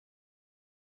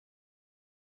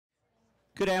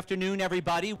Good afternoon,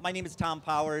 everybody. My name is Tom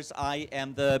Powers. I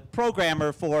am the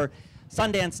programmer for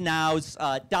SundanceNOW's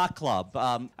Doc Club.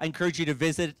 I encourage you to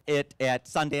visit it at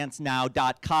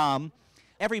SundanceNOW.com.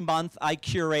 Every month, I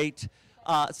curate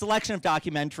a selection of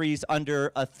documentaries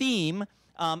under a theme.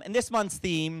 And this month's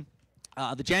theme,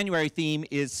 the January theme,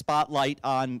 is Spotlight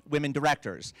on Women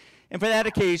Directors. And for that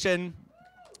occasion,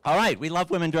 all right, we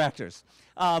love women directors.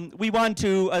 We want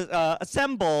to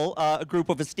assemble a group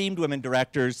of esteemed women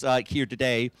directors here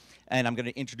today, and I'm going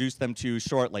to introduce them to you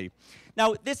shortly.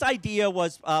 Now, this idea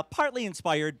was partly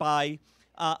inspired by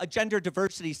a gender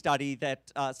diversity study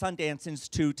that Sundance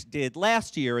Institute did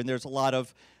last year, and there's a lot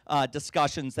of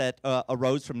discussions that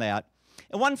arose from that.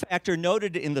 And one factor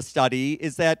noted in the study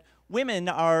is that women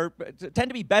tend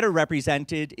to be better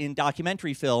represented in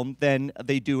documentary film than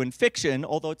they do in fiction,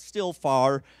 although it's still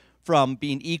far from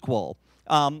being equal.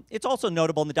 It's also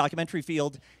notable in the documentary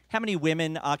field how many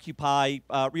women occupy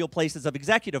real places of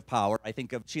executive power. I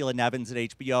think of Sheila Nevins at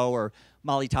HBO, or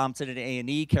Molly Thompson at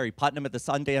A&E, Carrie Putnam at the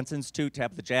Sundance Institute,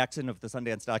 Tabitha Jackson of the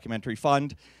Sundance Documentary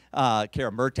Fund,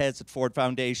 Kara Mertes at Ford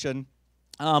Foundation.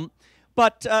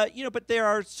 But there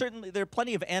are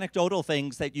plenty of anecdotal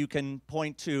things that you can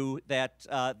point to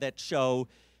that show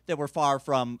that we're far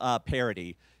from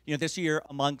parity. You know, this year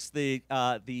amongst the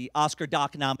Oscar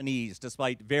doc nominees,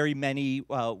 despite very many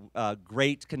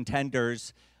great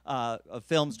contenders of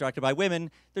films directed by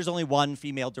women, there's only one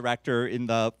female director in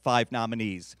the 5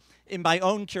 nominees. In my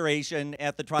own curation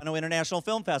at the Toronto International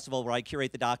Film Festival, where I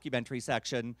curate the documentary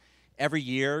section, every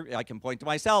year I can point to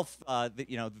myself.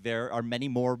 There are many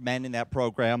more men in that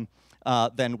program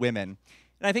than women.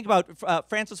 And I think about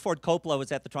Francis Ford Coppola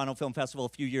was at the Toronto Film Festival a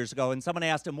few years ago, and someone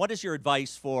asked him, what is your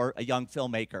advice for a young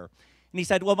filmmaker? And he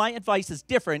said, well, my advice is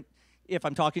different if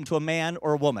I'm talking to a man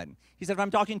or a woman. He said, if I'm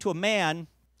talking to a man,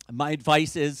 my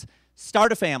advice is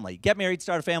start a family. Get married,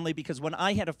 start a family, because when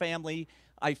I had a family,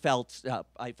 I felt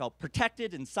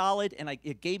protected and solid, and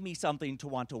it gave me something to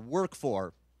want to work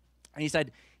for. And he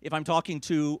said, if I'm talking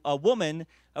to a woman,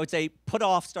 I would say put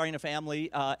off starting a family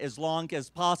as long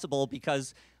as possible,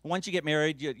 because once you get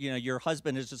married, your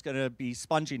husband is just going to be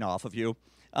sponging off of you,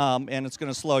 and it's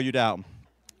going to slow you down.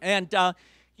 And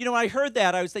when I heard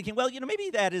that, I was thinking, well,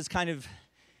 maybe that is kind of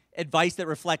advice that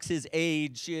reflects his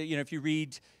age. If you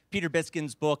read Peter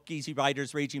Biskin's book, Easy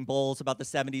Riders, Raging Bulls, about the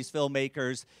 70s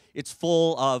filmmakers, it's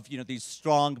full of these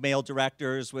strong male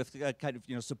directors with kind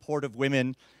of supportive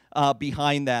women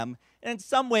behind them. And in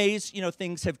some ways,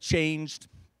 things have changed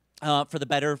for the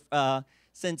better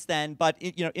since then, but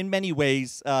in many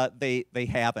ways they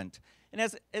haven't. And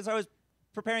as I was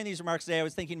preparing these remarks today, I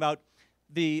was thinking about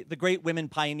the great women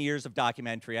pioneers of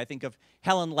documentary. I think of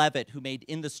Helen Levitt, who made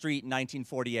In the Street in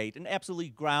 1948, an absolutely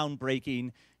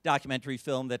groundbreaking documentary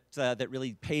film that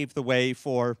really paved the way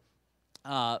for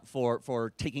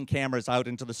taking cameras out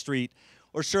into the street.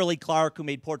 Or Shirley Clark, who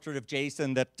made Portrait of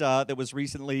Jason that was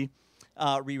recently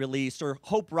re-released. Or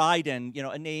Hope Ryden,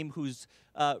 a name who's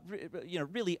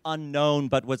really unknown,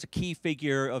 but was a key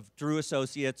figure of Drew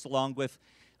Associates, along with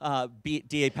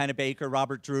D.A. Pennebaker,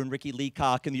 Robert Drew, and Ricky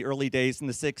Leacock in the early days in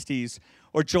the 60s.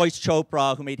 Or Joyce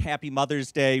Chopra, who made Happy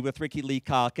Mother's Day with Ricky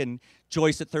Leacock, and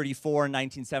Joyce at 34 in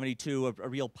 1972, a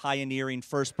real pioneering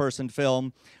first-person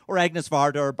film. Or Agnes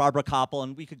Varda, or Barbara Koppel,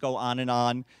 and we could go on in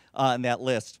that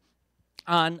list.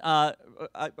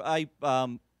 I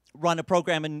run a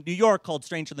program in New York called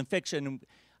Stranger Than Fiction.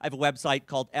 I have a website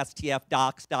called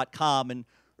stfdocs.com, and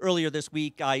earlier this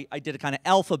week I did a kind of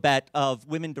alphabet of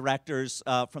women directors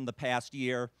from the past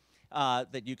year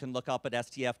that you can look up at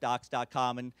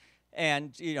stfdocs.com,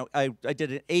 and I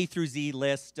did an A through Z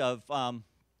list of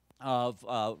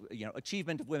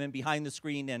achievement of women behind the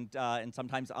screen and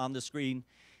sometimes on the screen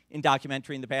in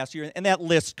documentary in the past year, and that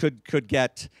list could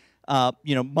get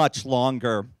much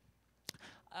longer.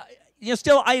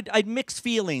 Still, I'd mixed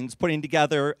feelings putting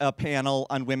together a panel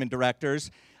on women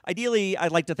directors. Ideally,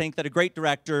 I'd like to think that a great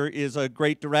director is a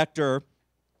great director.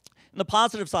 And the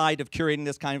positive side of curating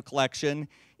this kind of collection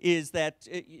is that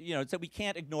that we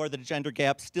can't ignore that a gender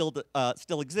gap still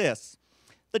exists.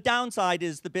 The downside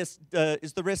is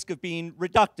the risk of being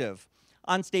reductive.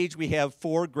 On stage, we have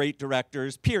 4 great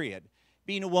directors, period.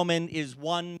 Being a woman is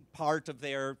one part of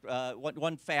their,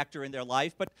 one factor in their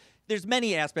life, but there's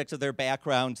many aspects of their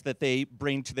backgrounds that they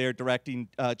bring to their directing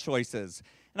choices.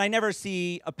 And I never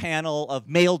see a panel of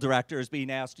male directors being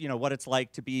asked, what it's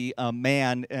like to be a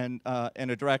man and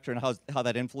a director and how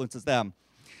that influences them.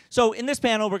 So in this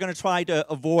panel, we're going to try to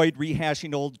avoid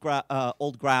rehashing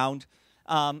old ground,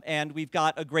 and we've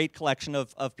got a great collection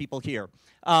of people here.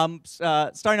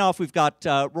 Starting off, we've got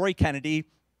Rory Kennedy,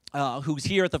 who's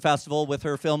here at the festival with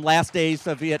her film Last Days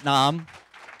of Vietnam.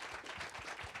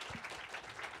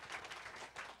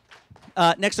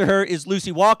 Next to her is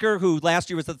Lucy Walker, who last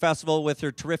year was at the festival with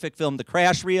her terrific film, The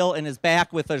Crash Reel, and is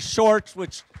back with a short,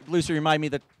 which, Lucy, remind me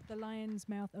that... The Lion's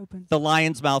Mouth Opens. The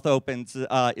Lion's Mouth Opens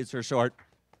is her short.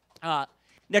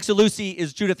 Next to Lucy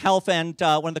is Judith Helfand,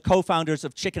 one of the co-founders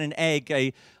of Chicken and Egg,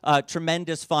 a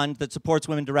tremendous fund that supports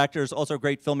women directors, also a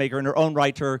great filmmaker in her own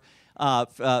right. Her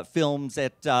films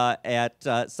at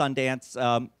Sundance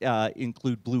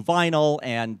include Blue Vinyl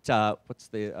and what's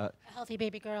the... A Healthy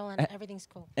Baby Girl and Everything's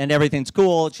Cool. And Everything's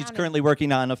Cool. She's currently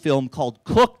working on a film called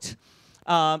Cooked.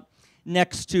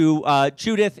 Next to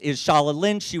Judith is Shola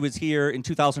Lynch. She was here in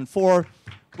 2004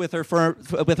 with her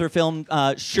film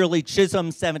Shirley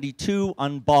Chisholm 72,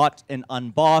 Unbought and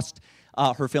Unbossed.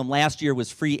 Her film last year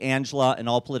was Free Angela and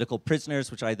All Political Prisoners,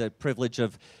 which I had the privilege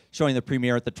of showing the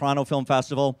premiere at the Toronto Film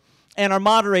Festival. And our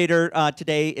moderator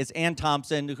today is Ann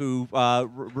Thompson, who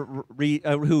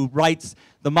writes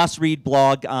the must-read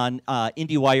blog on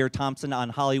IndieWire, Thompson on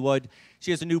Hollywood.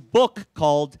 She has a new book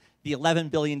called The $11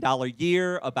 Billion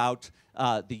Year, about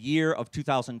the year of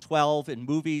 2012 in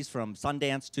movies from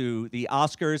Sundance to the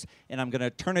Oscars. And I'm going to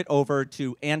turn it over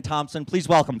to Ann Thompson. Please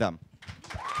welcome them.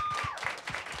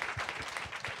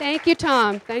 Thank you,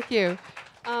 Tom. Thank you.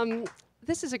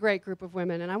 This is a great group of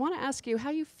women, and I want to ask you how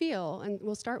you feel, and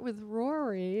we'll start with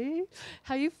Rory,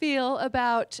 how you feel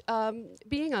about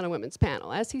being on a women's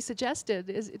panel. As he suggested,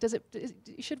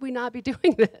 should we not be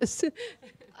doing this?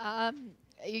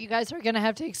 You guys are going to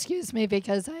have to excuse me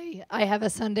because I have a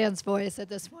Sundance voice at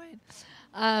this point.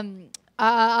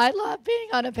 I love being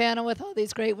on a panel with all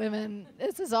these great women.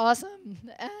 This is awesome.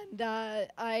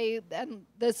 And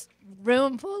this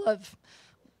room full of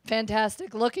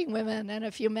fantastic looking women and a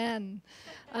few men.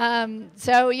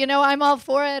 So, you know, I'm all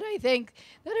for it. I think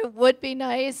that it would be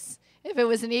nice if it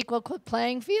was an equal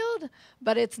playing field,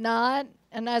 but it's not.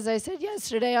 And as I said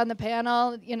yesterday on the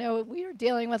panel, you know, we are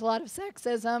dealing with a lot of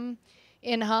sexism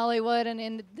in Hollywood and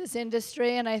in this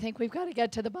industry, and I think we've got to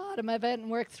get to the bottom of it and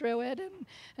work through it. And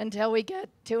until we get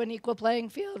to an equal playing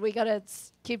field, we got to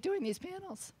keep doing these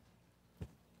panels.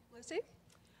 Lucy?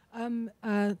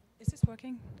 Is this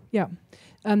working? Yeah.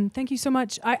 Thank you so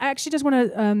much. I actually just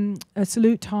want to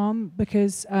salute Tom,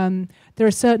 because there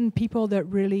are certain people that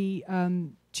really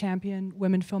champion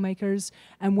women filmmakers,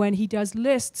 and when he does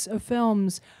lists of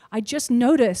films, I just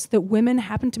noticed that women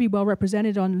happen to be well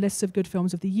represented on lists of good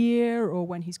films of the year, or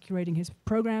when he's curating his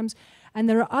programs. And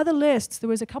there are other lists. There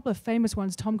was a couple of famous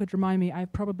ones. Tom could remind me.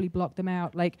 I've probably blocked them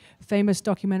out, like famous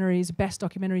documentaries, best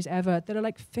documentaries ever. There are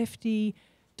like 50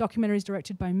 documentaries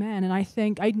directed by men, and I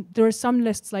think there are some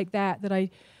lists like that that I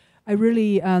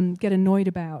really get annoyed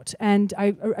about. And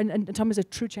Tom is a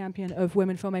true champion of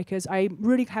women filmmakers. I'm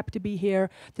really happy to be here.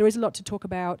 There is a lot to talk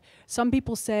about. Some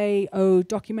people say, oh,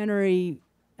 documentary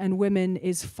and women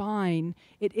is fine.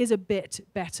 It is a bit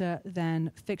better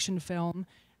than fiction film,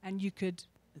 and you could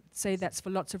say that's for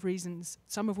lots of reasons,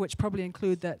 some of which probably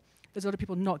include that there's a lot of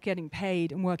people not getting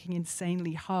paid and working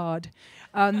insanely hard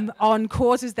on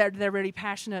causes that they're really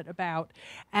passionate about,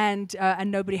 and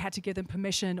nobody had to give them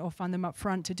permission or fund them up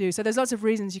front to do. So there's lots of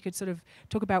reasons you could sort of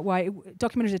talk about why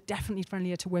documentaries are definitely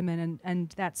friendlier to women, and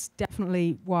that's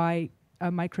definitely why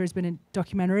my career has been in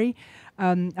documentary.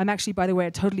 I'm actually, by the way,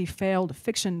 a totally failed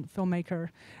fiction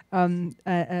filmmaker.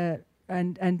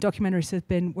 And documentaries have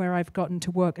been where I've gotten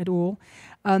to work at all.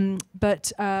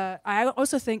 But I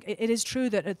also think it is true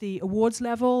that at the awards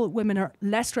level, women are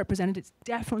less represented. It's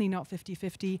definitely not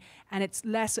 50-50, and it's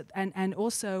less, and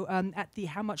also at the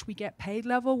how much we get paid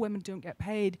level, women don't get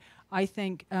paid, I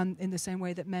think, in the same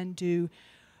way that men do,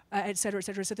 et cetera, et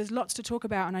cetera. So there's lots to talk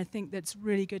about, and I think that's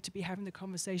really good to be having the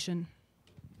conversation.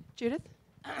 Judith?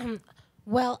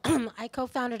 Well, I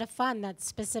co-founded a fund that's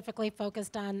specifically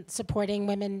focused on supporting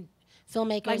women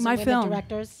filmmakers like and my women film.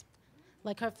 directors,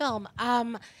 like her film.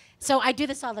 So I do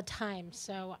this all the time.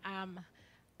 So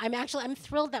I'm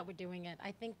thrilled that we're doing it.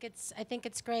 I think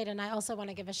it's great, and I also want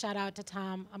to give a shout out to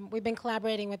Tom. We've been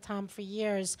collaborating with Tom for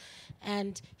years,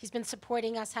 and he's been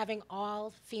supporting us having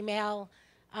all female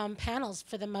panels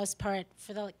for the most part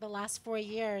for the last 4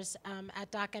 years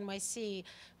at Doc NYC,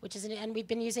 and we've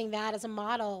been using that as a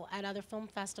model at other film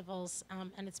festivals,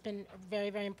 and it's been a very,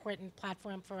 very important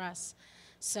platform for us.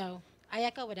 So I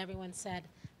echo what everyone said.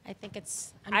 I think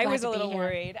I was a little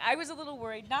worried. I was a little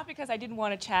worried, not because I didn't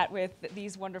want to chat with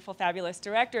these wonderful, fabulous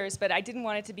directors, but I didn't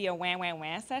want it to be a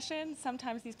wah session.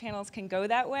 Sometimes these panels can go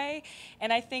that way.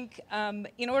 And I think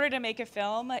in order to make a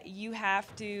film, you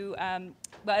have to,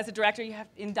 well, as a director,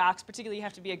 in docs particularly, you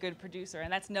have to be a good producer.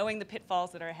 And that's knowing the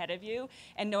pitfalls that are ahead of you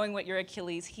and knowing what your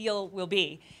Achilles heel will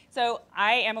be. So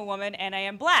I am a woman and I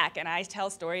am black, and I tell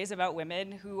stories about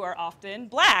women who are often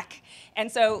black.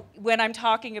 And so when I'm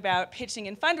talking about pitching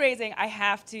and fundraising, I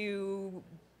have to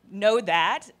know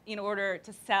that in order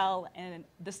to sell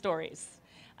the stories.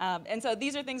 And so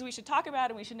these are things we should talk about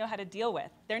and we should know how to deal with.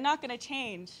 They're not going to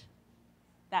change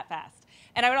that fast.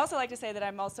 And I would also like to say that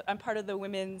I'm part of the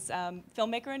Women's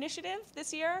Filmmaker Initiative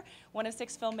this year, one of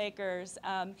 6 filmmakers.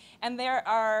 And there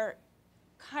are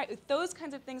those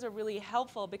kinds of things are really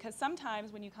helpful because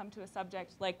sometimes when you come to a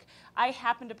subject, like I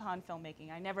happened upon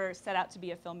filmmaking. I never set out to be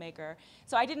a filmmaker.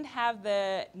 So I didn't have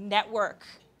the network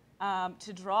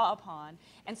to draw upon.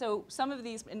 And so some of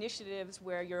these initiatives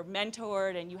where you're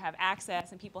mentored and you have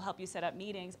access and people help you set up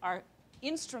meetings are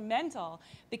instrumental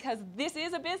because this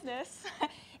is a business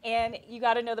and you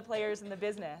got to know the players in the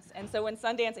business. And so when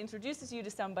Sundance introduces you to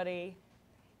somebody,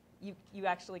 you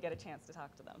actually get a chance to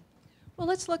talk to them. Well,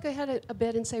 let's look ahead a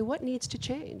bit and say what needs to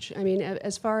change. I mean,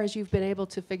 as far as you've been able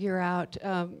to figure out,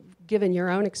 given your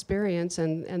own experience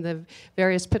and the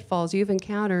various pitfalls you've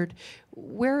encountered,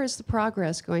 where is the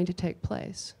progress going to take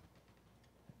place?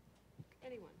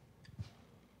 Anyone?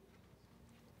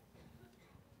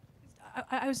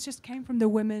 I came from the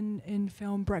Women in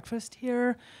Film breakfast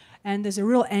here, and there's a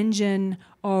real engine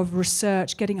of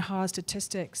research, getting hard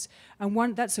statistics,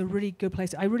 and that's a really good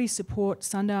place. I really support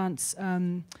Sundance.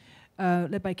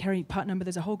 Led by Kerry Putnam, but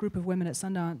there's a whole group of women at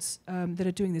Sundance that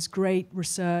are doing this great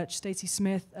research. Stacey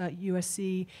Smith at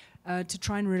USC to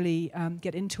try and really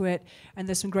get into it. And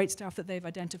there's some great stuff that they've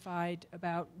identified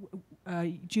about.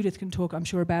 Judith can talk, I'm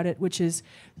sure, about it, which is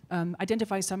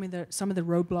identify some of the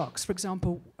roadblocks. For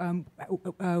example,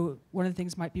 one of the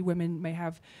things might be women may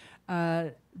have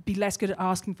be less good at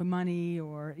asking for money,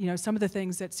 or some of the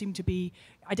things that seem to be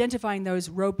identifying those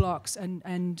roadblocks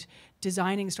and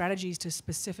designing strategies to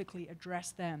specifically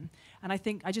address them. And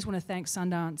I just want to thank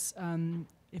Sundance.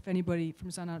 If anybody from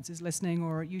Sundance is listening,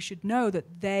 or you should know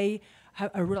that they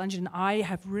have a real engine. I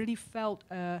have really felt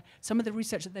some of the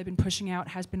research that they've been pushing out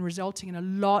has been resulting in a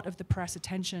lot of the press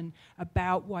attention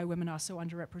about why women are so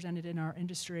underrepresented in our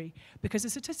industry, because the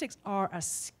statistics are a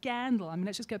scandal. I mean,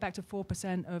 let's just go back to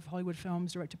 4% of Hollywood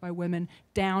films directed by women,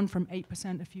 down from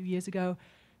 8% a few years ago.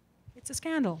 It's a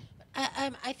scandal.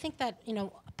 I think that,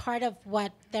 part of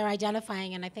what they're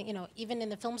identifying, and I think, even in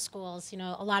the film schools,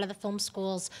 a lot of the film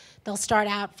schools, they'll start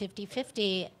out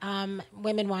 50-50.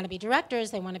 Women want to be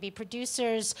directors, they want to be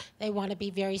producers, they want to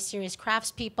be very serious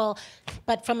craftspeople.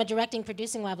 But from a directing,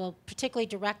 producing level, particularly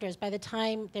directors, by the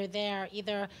time they're there,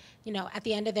 either, at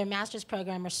the end of their master's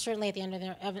program or certainly at the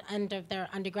end of their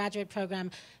undergraduate program,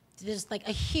 there's like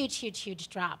a huge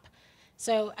drop.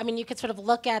 So, I mean, you could sort of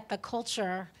look at the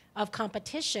culture of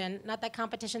competition, not that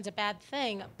competition's a bad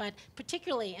thing, but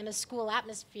particularly in a school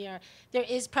atmosphere, there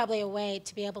is probably a way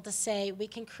to be able to say we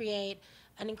can create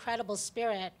an incredible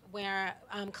spirit where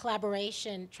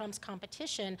collaboration trumps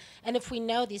competition. And if we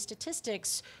know these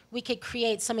statistics, we could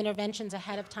create some interventions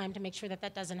ahead of time to make sure that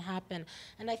that doesn't happen.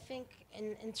 And I think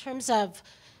in terms of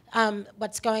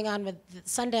what's going on with the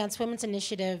Sundance Women's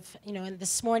Initiative, and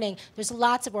this morning, there's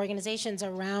lots of organizations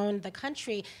around the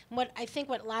country. And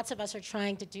what lots of us are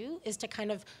trying to do is to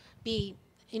kind of be,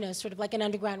 sort of like an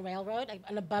underground railroad,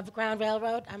 an above-ground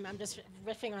railroad. I'm just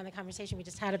riffing on the conversation we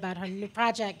just had about her new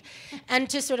project, and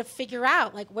to sort of figure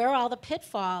out, like, where are all the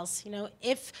pitfalls?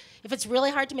 If it's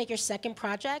really hard to make your second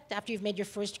project after you've made your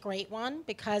first great one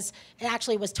because it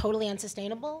actually was totally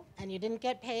unsustainable and you didn't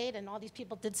get paid and all these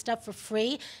people did stuff for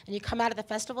free, and you come out of the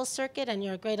festival circuit and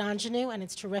you're a great ingenue and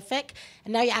it's terrific,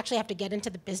 and now you actually have to get into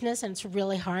the business and it's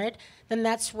really hard, then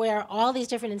that's where all these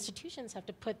different institutions have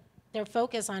to put their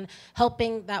focus on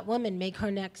helping that woman make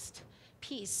her next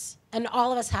piece. And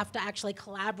all of us have to actually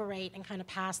collaborate and kind of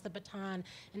pass the baton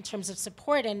in terms of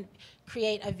support and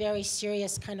create a very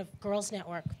serious kind of girls'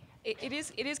 network. It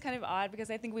is kind of odd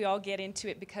because I think we all get into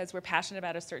it because we're passionate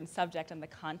about a certain subject and the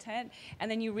content, and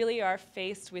then you really are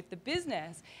faced with the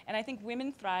business. And I think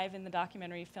women thrive in the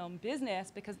documentary film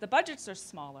business because the budgets are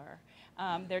smaller.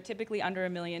 They're typically under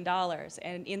 $1 million.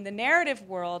 And in the narrative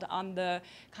world, on the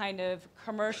kind of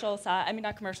commercial side, I mean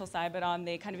not commercial side, but on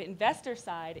the kind of investor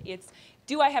side, it's,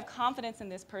 do I have confidence in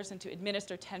this person to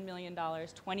administer $10 million,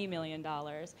 $20 million?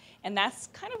 And that's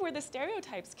kind of where the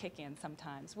stereotypes kick in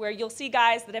sometimes, where you'll see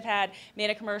guys that have made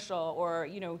a commercial or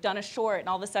done a short, and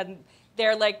all of a sudden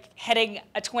they're like heading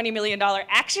a $20 million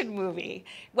action movie.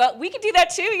 Well, we could do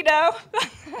that too,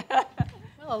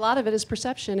 Well, a lot of it is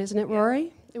perception, isn't it,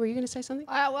 Rory? Were you going to say something?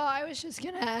 Well, I was just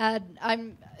going to add,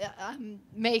 I'm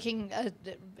making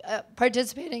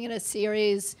participating in a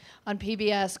series on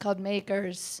PBS called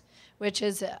Makers, which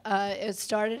is it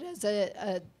started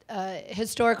as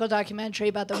historical documentary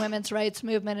about the women's rights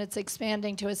movement. It's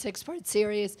expanding to a 6-part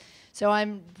series. So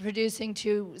I'm producing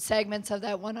 2 segments of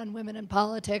that, one on women in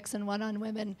politics and one on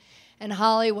women in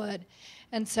Hollywood.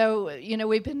 And so, you know,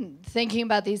 we've been thinking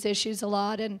about these issues a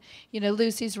lot. And, you know,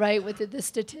 Lucy's right with the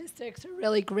statistics are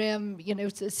really grim. You know,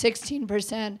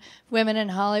 16% women in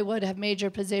Hollywood have major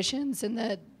positions in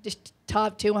the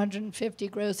top 250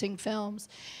 grossing films.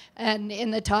 And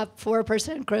in the top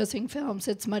 4% grossing films,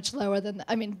 it's much lower than,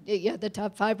 I mean, yeah, the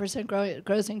top 5%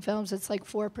 grossing films, it's like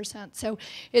 4%. So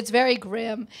it's very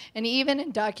grim. And even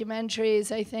in documentaries,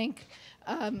 I think,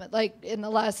 like in the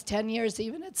last 10 years,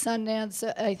 even at Sundance,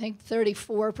 I think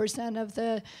 34% of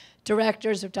the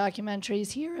directors of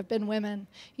documentaries here have been women.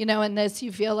 You know, and this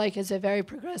you feel like is a very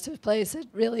progressive place. It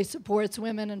really supports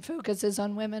women and focuses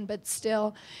on women, but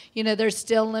still, you know, there's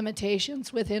still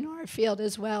limitations within our field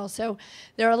as well. So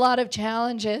there are a lot of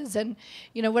challenges. And,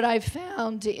 you know, what I've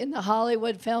found in the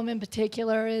Hollywood film in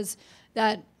particular is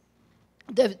that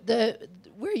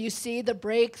where you see the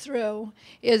breakthrough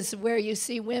is where you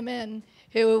see women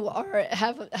who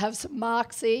have some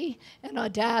moxie and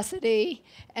audacity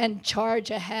and charge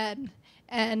ahead.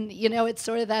 And, you know, it's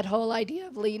sort of that whole idea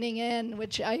of leaning in,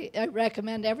 which I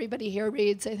recommend everybody here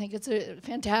reads. I think it's a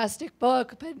fantastic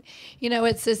book. But, you know,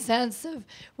 it's a sense of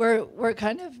we're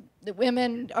kind of, the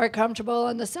women are comfortable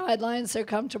on the sidelines. They're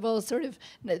comfortable sort of,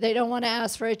 they don't want to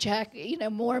ask for a check, you know,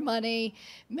 more money.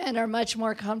 Men are much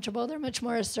more comfortable. They're much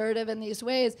more assertive in these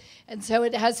ways. And so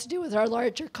it has to do with our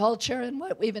larger culture and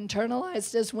what we've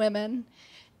internalized as women.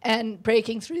 And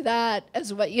breaking through that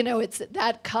as what, you know, it's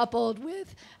that coupled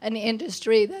with an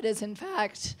industry that is in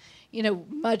fact, you know,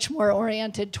 much more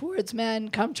oriented towards men,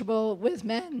 comfortable with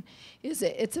men, it's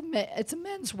a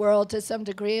men's world to some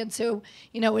degree. And so,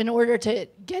 you know, in order to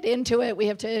get into it, we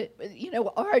have to, you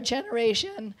know, our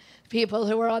generation, people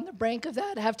who are on the brink of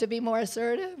that have to be more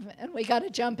assertive, and we got to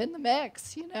jump in the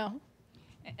mix, you know.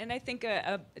 And I think,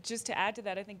 just to add to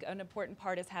that, I think an important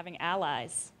part is having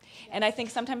allies. And I think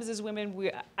sometimes as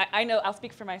women, I know, I'll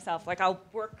speak for myself, like I'll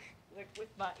work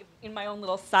like in my own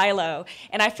little silo,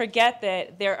 and I forget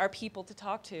that there are people to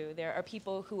talk to. There are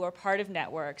people who are part of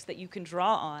networks that you can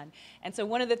draw on. And so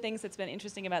one of the things that's been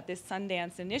interesting about this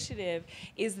Sundance initiative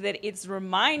is that it's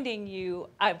reminding you,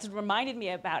 it's reminded me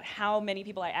about how many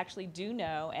people I actually do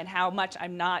know and how much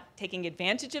I'm not taking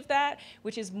advantage of that,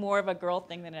 which is more of a girl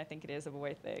thing than I think it is a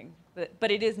boy thing.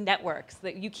 But it is networks,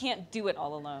 that you can't do it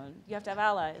all alone. You have to have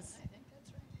allies.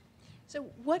 So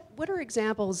what are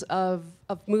examples of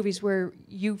movies where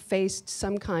you faced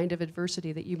some kind of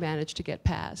adversity that you managed to get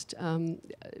past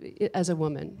as a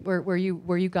woman, where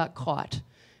you got caught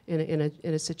in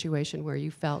a situation where you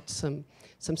felt some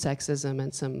sexism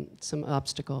and some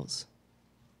obstacles,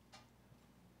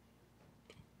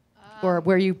 or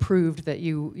where you proved that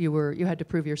you had to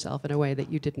prove yourself in a way that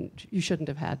you shouldn't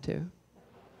have had to?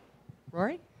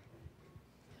 Rory?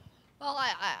 Well,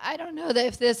 I don't know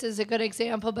if this is a good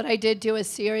example, but I did do a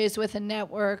series with a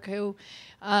network who,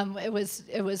 it was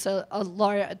a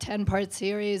 10-part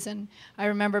series, and I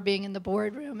remember being in the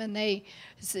boardroom, and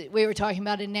we were talking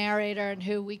about a narrator and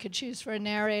who we could choose for a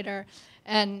narrator,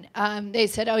 and they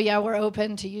said, oh yeah, we're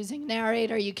open to using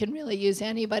narrator. You can really use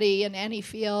anybody in any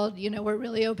field. You know, we're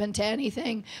really open to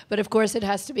anything, but of course it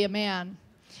has to be a man.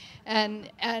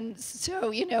 And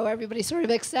so, you know, everybody sort of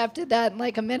accepted that, and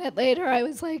like a minute later, I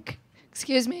was like,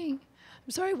 excuse me,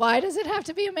 I'm sorry, why does it have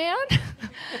to be a man?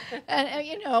 and,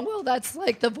 you know, well, that's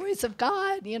like the voice of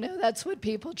God, you know, that's what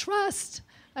people trust.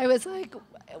 I was like,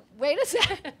 wait a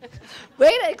second,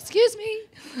 excuse me,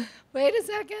 wait a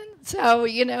second. So,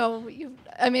 you know,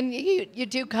 you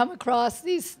do come across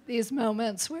these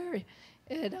moments where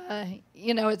it,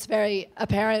 you know, it's very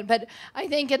apparent. But I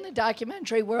think in the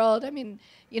documentary world, I mean,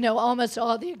 you know, almost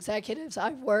all the executives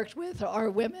I've worked with are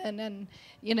women, and,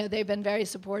 you know, they've been very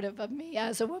supportive of me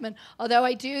as a woman. Although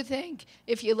I do think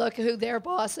if you look who their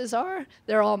bosses are,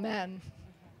 they're all men.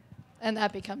 And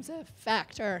that becomes a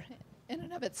factor in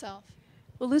and of itself.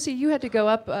 Well, Lucy, you had to go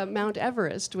up Mount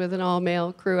Everest with an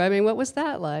all-male crew. I mean, what was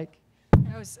that like?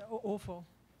 That was awful.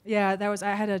 Yeah,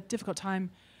 I had a difficult time.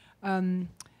 And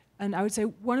I would say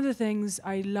one of the things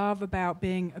I love about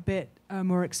being a bit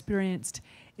more experienced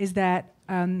is that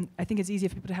I think it's easier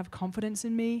for people to have confidence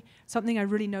in me. Something I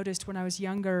really noticed when I was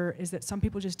younger is that some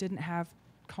people just didn't have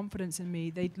confidence in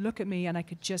me. They'd look at me and I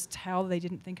could just tell they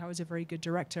didn't think I was a very good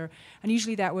director. And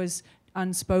usually that was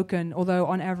unspoken, although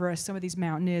on Everest, some of these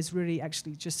mountaineers really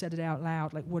actually just said it out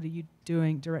loud, like, what are you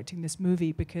doing directing this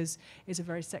movie? Because it's a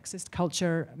very sexist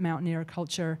culture, mountaineer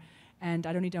culture. And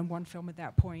I'd only done one film at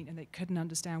that point, and they couldn't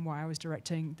understand why I was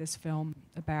directing this film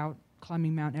about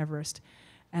climbing Mount Everest.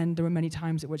 and there were many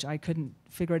times at which I couldn't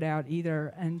figure it out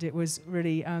either, and it was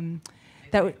really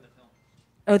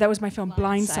that was my film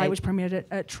Blind Sight, which premiered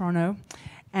at Toronto.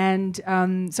 And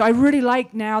so I really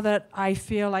like now that I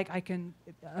feel like I can,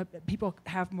 people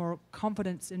have more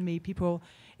confidence in me.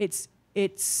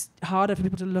 It's harder for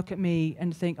people to look at me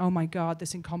and think, oh my God,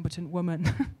 this incompetent woman,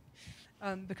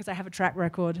 because I have a track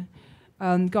record.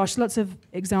 Gosh, lots of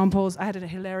examples. I had a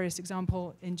hilarious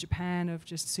example in Japan of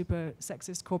just super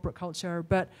sexist corporate culture,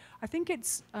 but I think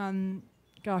it's,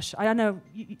 gosh, I don't know,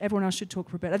 everyone else should talk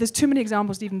for a bit. There's too many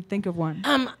examples to even think of one.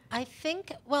 I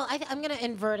think, well, I'm going to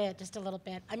invert it just a little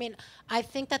bit. I mean, I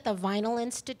think that the Vinyl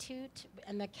Institute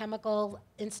and the Chemical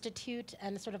Institute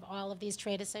and sort of all of these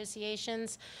trade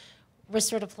associations were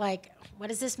sort of like,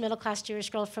 what is this middle-class Jewish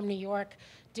girl from New York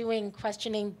doing,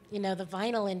 questioning, you know, the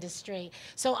vinyl industry?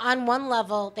 So on one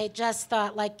level, they just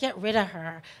thought, like, get rid of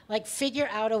her, like, figure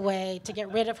out a way to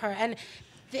get rid of her. And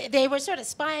they were sort of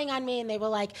spying on me, and they were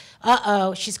like,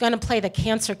 uh-oh, she's going to play the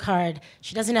cancer card.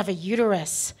 She doesn't have a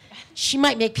uterus. She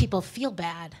might make people feel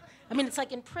bad. I mean, it's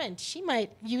like in print. She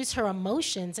might use her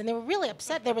emotions, and they were really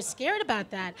upset. They were scared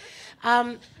about that.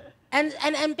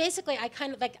 And basically, I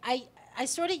kind of, like, I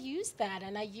sort of used that,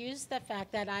 and I used the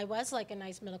fact that I was like a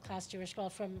nice middle-class Jewish girl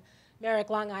from Merrick,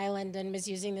 Long Island, and was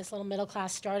using this little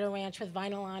middle-class starter ranch with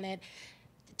vinyl on it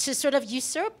to sort of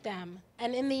usurp them.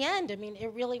 And in the end, I mean,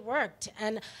 it really worked.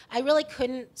 And I really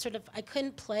I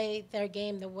couldn't play their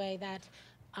game the way that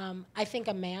I think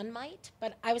a man might,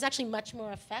 but I was actually much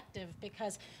more effective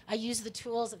because I used the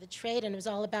tools of the trade, and it was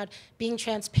all about being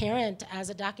transparent as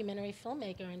a documentary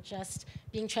filmmaker and just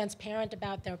being transparent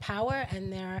about their power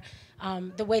and their,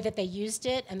 the way that they used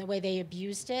it and the way they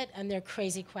abused it and their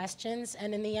crazy questions.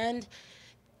 And in the end,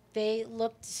 they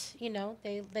looked, you know,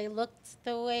 they looked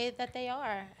the way that they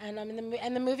are. And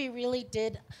and the movie really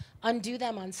did undo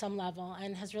them on some level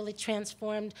and has really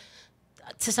transformed,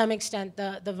 to some extent,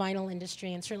 the vinyl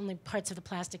industry and certainly parts of the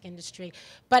plastic industry.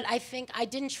 But I think I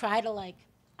didn't try to, like,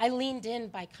 I leaned in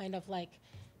by kind of like,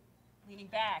 leaning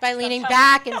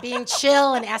back and being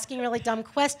chill and asking really dumb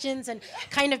questions and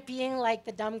kind of being like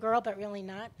the dumb girl, but really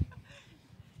not.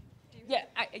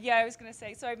 Yeah, I was going to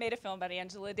say, so I made a film about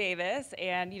Angela Davis,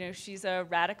 and, you know, she's a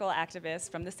radical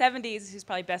activist from the 70s who's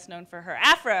probably best known for her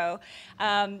afro.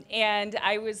 And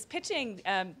I was pitching,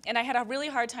 and I had a really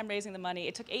hard time raising the money.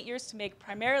 It took 8 years to make,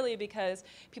 primarily because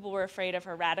people were afraid of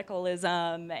her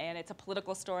radicalism, and it's a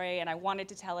political story, and I wanted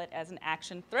to tell it as an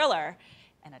action thriller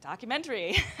and a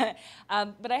documentary.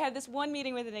 But I had this one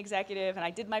meeting with an executive, and I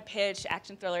did my pitch,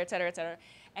 action thriller, et cetera, et cetera.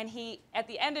 And he, at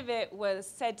the end of it,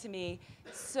 said to me,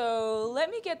 so let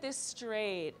me get this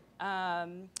straight.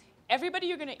 Everybody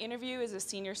you're going to interview is a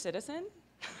senior citizen?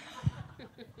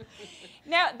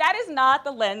 Now, that is not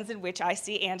the lens in which I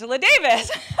see Angela Davis.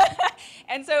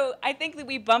 And so I think that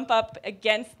we bump up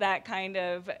against that kind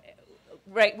of,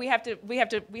 right, we have to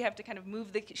kind of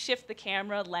shift the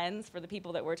camera lens for the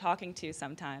people that we're talking to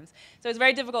sometimes. So it's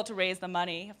very difficult to raise the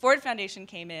money. Ford Foundation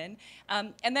came in,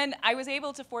 and then I was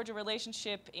able to forge a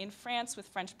relationship in France with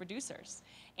French producers,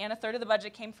 and a third of the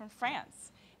budget came from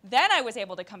France. Then I was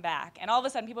able to come back, and all of a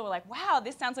sudden people were like, wow,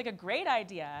 this sounds like a great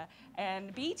idea,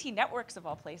 and BET Networks, of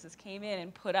all places, came in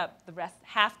and put up the rest,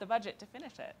 half the budget to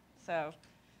finish it. So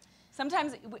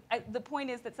sometimes, the point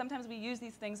is that sometimes we use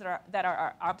these things that are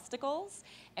our obstacles,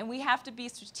 and we have to be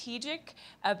strategic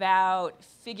about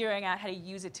figuring out how to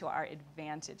use it to our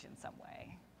advantage in some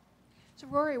way. So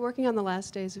Rory, working on the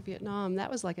last days of Vietnam, that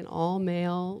was like an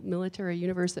all-male military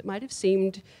universe that might have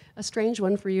seemed a strange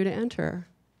one for you to enter.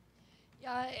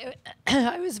 Yeah,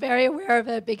 I was very aware of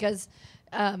it because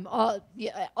all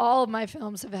of my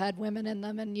films have had women in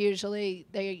them, and usually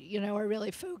they, you know, are really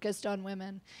focused on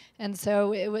women, and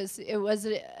so it was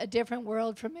a different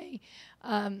world for me.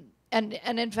 And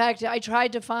in fact, I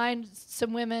tried to find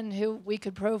some women who we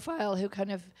could profile who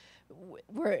kind of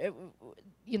were,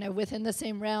 you know, within the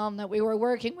same realm that we were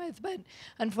working with, but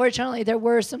unfortunately there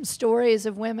were some stories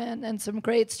of women and some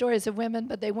great stories of women,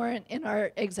 but they weren't in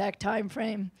our exact time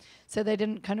frame, so they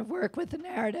didn't kind of work with the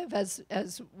narrative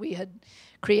as we had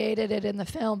created it in the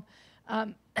film.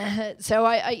 So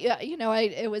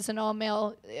it was an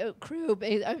all-male crew,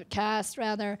 cast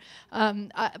rather,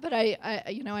 but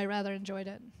I rather enjoyed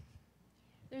it.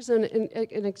 There's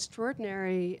an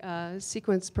extraordinary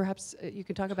sequence, perhaps you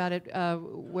could talk about it,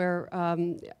 where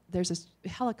there's a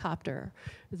helicopter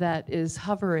that is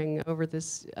hovering over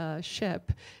this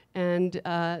ship, and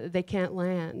they can't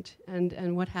land,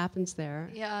 and what happens there?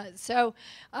 Yeah, so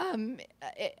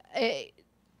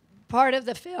part of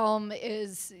the film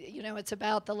is, it's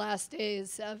about the last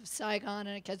days of Saigon,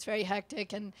 and it gets very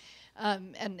hectic, and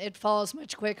it falls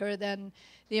much quicker than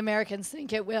the Americans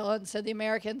think it will. And so the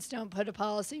Americans don't put a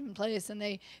policy in place, and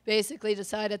they basically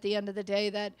decide at the end of the day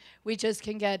that we just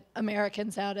can get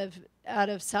Americans out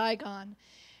of Saigon.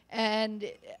 And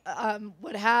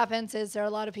what happens is there are a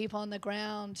lot of people on the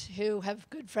ground who have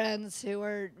good friends who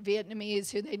are Vietnamese,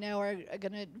 who they know are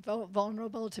going to be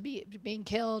vulnerable to being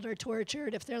killed or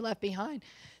tortured if they're left behind.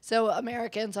 So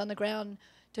Americans on the ground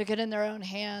took it in their own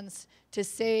hands to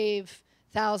save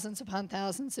thousands upon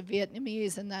thousands of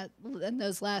Vietnamese in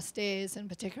those last days, and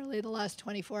particularly the last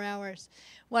 24 hours.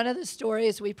 One of the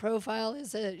stories we profile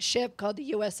is a ship called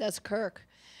the USS Kirk,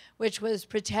 which was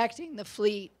protecting the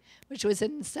fleet, which was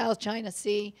in the South China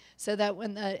Sea, so that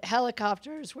when the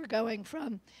helicopters were going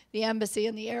from the embassy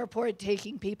and the airport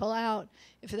taking people out,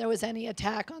 if there was any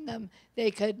attack on them,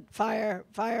 they could fire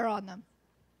on them.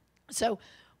 So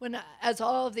as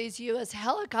all of these U.S.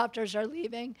 helicopters are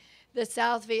leaving, the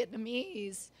South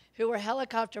Vietnamese, who were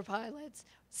helicopter pilots,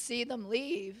 see them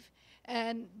leave,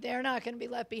 and they're not going to be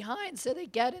left behind, so they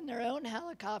get in their own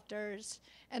helicopters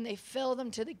and they fill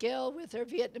them to the gill with their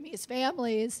Vietnamese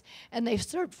families, and they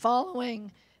start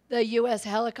following the U.S.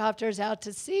 helicopters out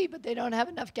to sea, but they don't have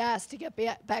enough gas to get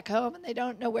back home, and they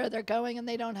don't know where they're going, and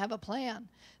they don't have a plan.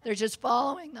 They're just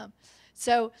following them.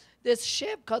 So this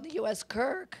ship called the U.S.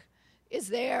 Kirk is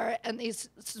there, and these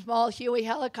small Huey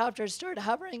helicopters start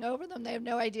hovering over them. They have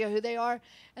no idea who they are,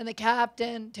 and the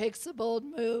captain takes the bold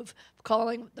move,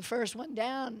 calling the first one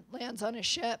down, lands on a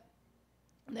ship.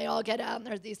 And they all get out, and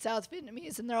there's these South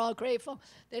Vietnamese, and they're all grateful.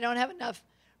 They don't have enough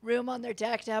room on their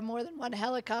deck to have more than one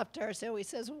helicopter, so he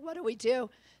says, well, what do we do?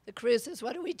 The crew says,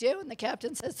 what do we do? And the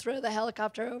captain says, throw the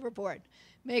helicopter overboard.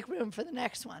 Make room for the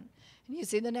next one. And you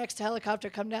see the next helicopter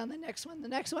come down, the next one, the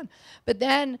next one. But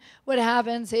then what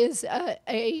happens is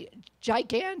a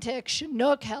gigantic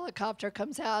Chinook helicopter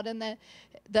comes out, and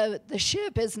the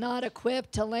ship is not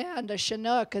equipped to land a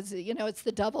Chinook because, it's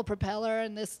the double propeller,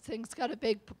 and this thing's got a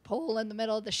big pole in the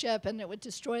middle of the ship, and it would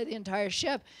destroy the entire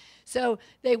ship. So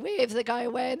they wave the guy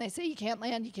away, and they say, you can't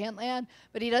land,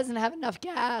 but he doesn't have enough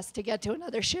gas to get to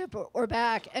another ship or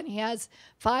back, and he has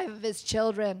 5 of his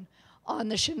children on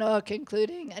the Chinook,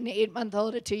 including an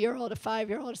 8-month-old, a 2-year-old, a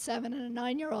 5-year-old, a 7, and a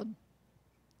 9-year-old.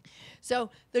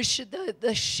 So the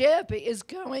ship is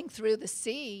going through the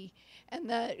sea, and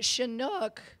the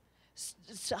Chinook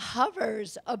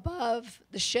hovers above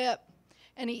the ship,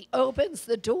 and he opens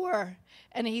the door,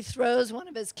 and he throws one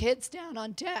of his kids down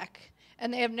on deck.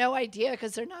 And they have no idea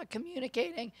because they're not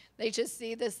communicating. They just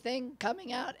see this thing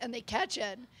coming out, and they catch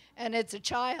it, and it's a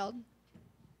child.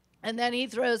 And then he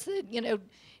throws the,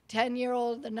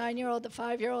 10-year-old, the 9-year-old, the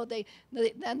 5-year-old,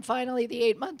 then finally the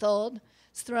 8-month-old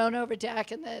is thrown over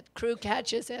deck, and the crew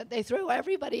catches it. They throw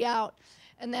everybody out,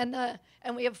 and then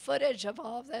and we have footage of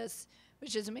all of this,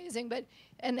 which is amazing. But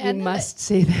you must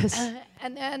see this.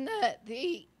 And then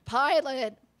the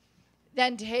pilot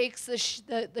then takes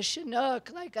the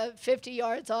Chinook like 50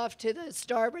 yards off to the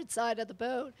starboard side of the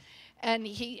boat, and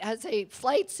he has a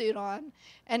flight suit on,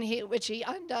 and which he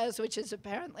undoes, which is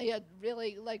apparently a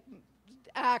really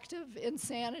act of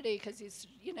insanity because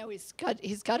he's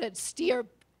got to steer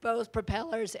both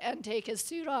propellers and take his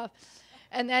suit off,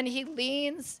 and then he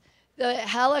leans the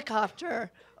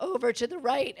helicopter over to the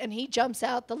right, and he jumps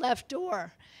out the left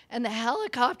door, and the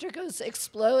helicopter goes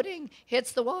exploding,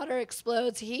 hits the water,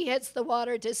 explodes. He hits the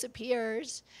water,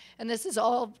 disappears, and this is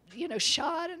all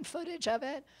shot and footage of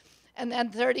it. And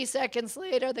then 30 seconds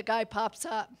later, the guy pops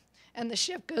up, and the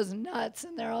ship goes nuts,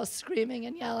 and they're all screaming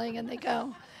and yelling, and they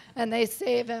go. And they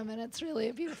save him, and it's really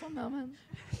a beautiful moment.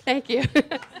 Thank you.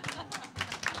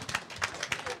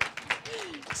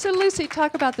 So Lucy,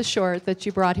 talk about the short that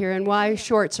you brought here and why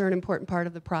shorts are an important part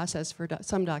of the process for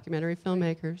some documentary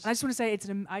filmmakers. I just want to say,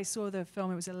 I saw the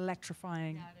film, it was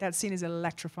electrifying. Yeah, that scene is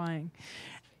electrifying.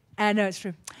 And no, it's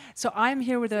true. So I'm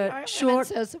here with a short...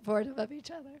 so supportive of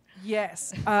each other.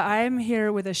 Yes. I am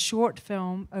here with a short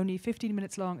film, only 15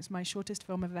 minutes long. It's my shortest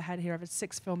film I've ever had here. I've had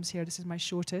 6 films here. This is my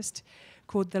shortest,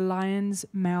 called The Lion's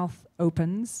Mouth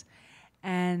Opens.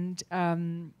 And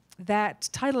that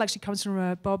title actually comes from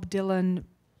a Bob Dylan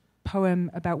poem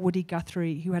about Woody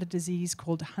Guthrie, who had a disease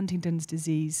called Huntington's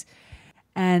disease.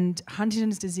 And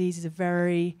Huntington's disease is a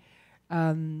very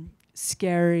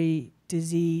scary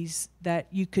disease that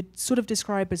you could sort of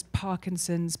describe as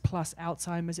Parkinson's plus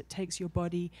Alzheimer's. It takes your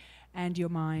body and your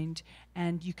mind,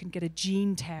 and you can get a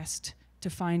gene test to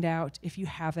find out if you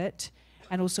have it,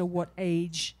 and also what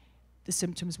age the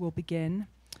symptoms will begin.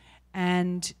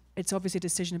 And it's obviously a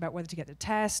decision about whether to get the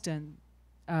test, and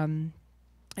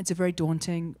it's a very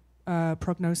daunting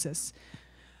prognosis.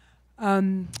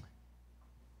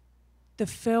 The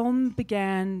film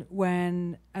began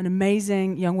when an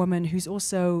amazing young woman who's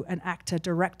also an actor,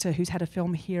 director, who's had a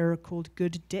film here called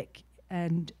Good Dick,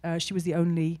 and she was the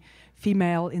only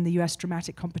female in the US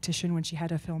dramatic competition when she had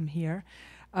her film here.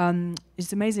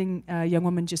 This amazing young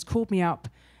woman just called me up,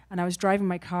 and I was driving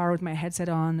my car with my headset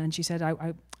on, and she said,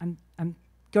 I'm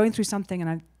going through something, and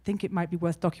I think it might be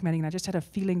worth documenting, and I just had a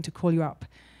feeling to call you up.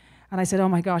 And I said, oh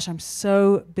my gosh, I'm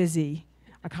so busy.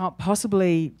 I can't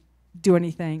possibly do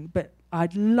anything, but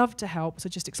I'd love to help, so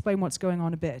just explain what's going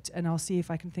on a bit, and I'll see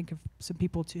if I can think of some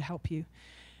people to help you.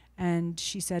 And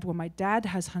she said, well, my dad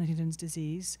has Huntington's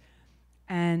disease,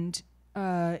 and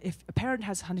if a parent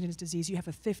has Huntington's disease, you have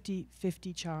a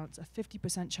 50-50 chance, a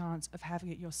 50% chance of having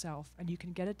it yourself, and you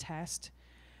can get a test,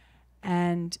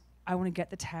 and I want to get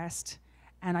the test,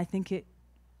 and I think it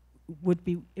would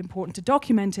be important to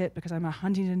document it because I'm a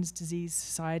Huntington's Disease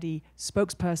Society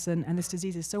spokesperson, and this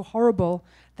disease is so horrible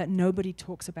that nobody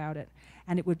talks about it.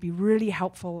 And it would be really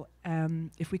helpful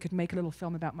if we could make a little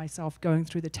film about myself going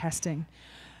through the testing.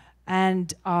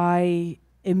 And I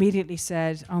immediately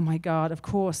said, oh my God, of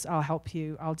course I'll help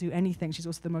you. I'll do anything. She's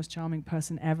also the most charming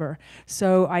person ever.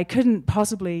 So I couldn't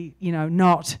possibly,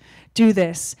 not do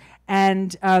this.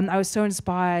 And I was so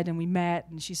inspired, and we met,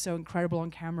 and she's so incredible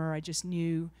on camera. I just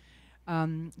knew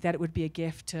that it would be a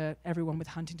gift to everyone with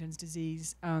Huntington's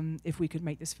disease if we could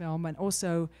make this film. And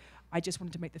also, I just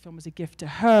wanted to make the film as a gift to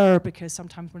her, because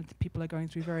sometimes when people are going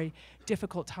through very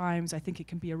difficult times, I think it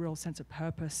can be a real sense of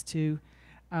purpose to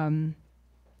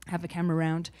have the camera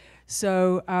around.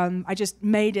 So I just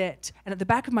made it, and at the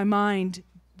back of my mind,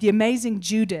 the amazing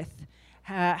Judith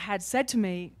had said to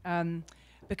me,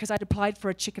 because I'd applied for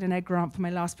a chicken and egg grant for my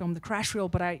last film, The Crash Reel,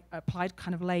 but I applied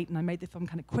kind of late, and I made the film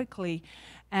kind of quickly.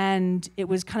 And it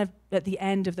was kind of at the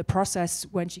end of the process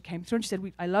when she came through, and she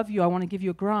said, I love you, I want to give you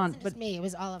a grant. It was me, it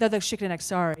was all of the chicken and egg,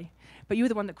 sorry. But you were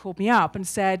the one that called me up and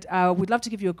said, we'd love to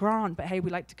give you a grant, but hey,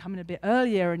 we'd like to come in a bit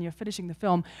earlier, and you're finishing the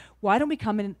film. Why don't we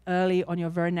come in early on your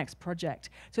very next project?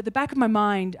 So at the back of my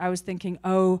mind, I was thinking,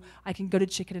 oh, I can go to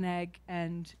Chicken and Egg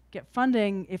and get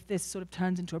funding if this sort of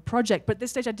turns into a project. But at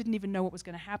this stage, I didn't even know what was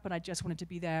going to happen. I just wanted to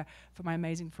be there for my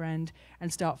amazing friend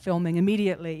and start filming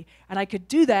immediately. And I could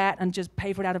do that and just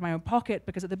pay for it out of my own pocket,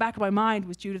 because at the back of my mind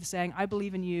was Judith saying, I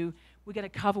believe in you. We're going to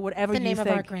cover whatever you think. The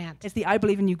name of our grant. It's the I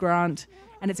Believe in You grant.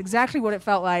 And it's exactly what it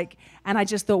felt like. And I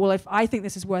just thought, well, if I think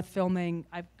this is worth filming,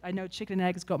 I know Chicken and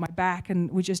Egg has got my back, and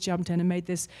we just jumped in and made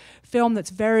this film that's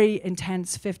very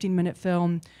intense, 15-minute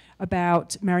film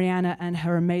about Mariana and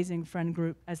her amazing friend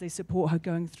group as they support her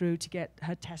going through to get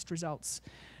her test results.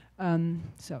 And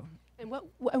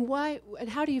why? And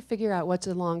how do you figure out what's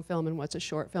a long film and what's a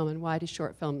short film, and why do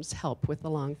short films help with the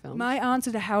long film? My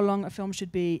answer to how long a film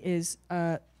should be is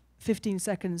 15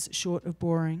 seconds short of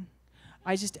boring.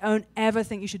 I just don't ever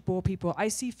think you should bore people. I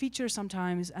see features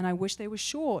sometimes, and I wish they were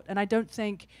short. And I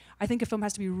think a film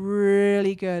has to be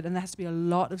really good, and there has to be a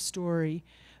lot of story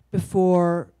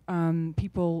before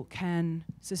people can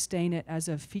sustain it as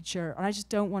a feature. And I just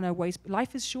don't want to waste.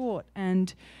 Life is short,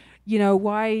 and you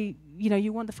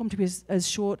want the film to be as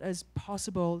short as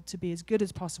possible, to be as good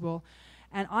as possible.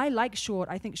 And I like short.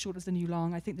 I think short is the new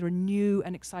long. I think there are new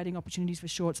and exciting opportunities for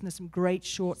shorts, and there's some great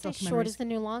short documentaries. Short is the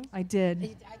new long? I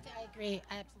did. I agree,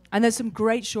 absolutely. And there's some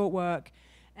great short work.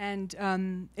 And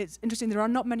it's interesting, there are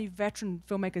not many veteran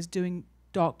filmmakers doing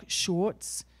doc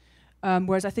shorts,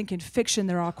 whereas I think in fiction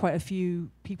there are quite a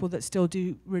few people that still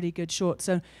do really good shorts.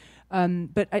 So,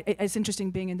 but it's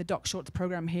interesting being in the doc shorts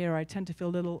program here. I tend to feel a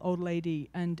little old lady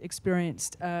and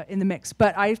experienced in the mix.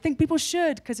 But I think people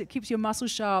should, because it keeps your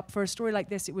muscles sharp. For a story like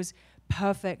this, it was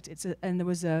perfect. And there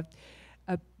was a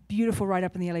beautiful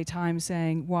write-up in the LA Times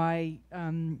saying why,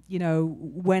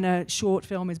 when a short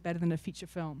film is better than a feature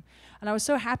film. And I was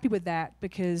so happy with that,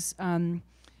 because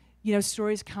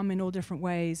stories come in all different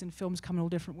ways, and films come in all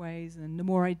different ways, and the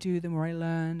more I do, the more I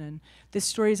learn. And this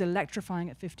story is electrifying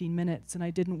at 15 minutes, and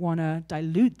I didn't want to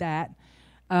dilute that.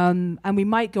 And we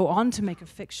might go on to make a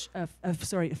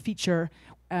feature.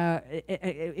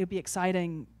 It'd be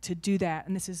exciting to do that,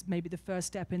 and this is maybe the first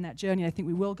step in that journey. I think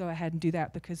we will go ahead and do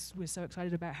that because we're so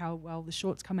excited about how well the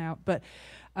shorts come out. But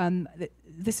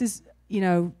this is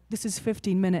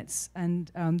 15 minutes,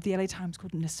 and the LA Times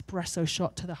called it an espresso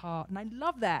shot to the heart, and I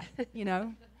love that.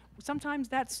 Sometimes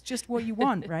that's just what you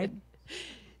want, right?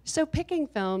 So picking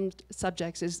film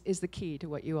subjects is the key to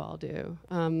what you all do.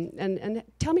 And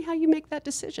tell me how you make that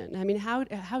decision. I mean,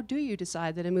 how do you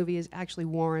decide that a movie is actually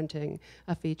warranting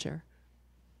a feature?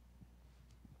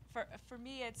 For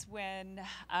me, it's when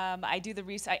I do the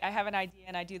research. I have an idea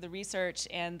and I do the research,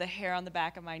 and the hair on the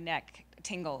back of my neck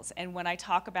tingles. And when I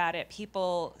talk about it,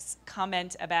 people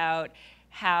comment about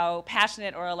how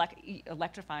passionate or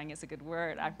electrifying is a good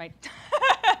word. I might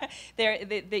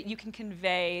that you can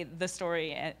convey the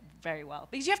story very well,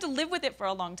 because you have to live with it for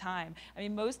a long time. I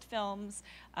mean, most films,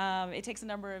 it takes a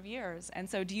number of years, and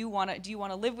so do you want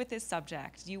to live with this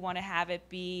subject? Do you want to have it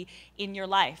be in your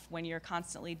life when you're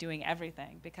constantly doing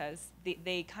everything? Because it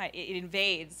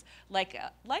invades like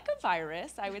a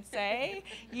virus, I would say.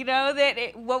 You know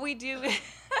that what we do,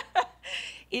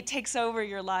 it takes over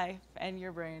your life and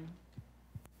your brain.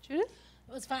 Judith?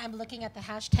 It was fun. I'm looking at the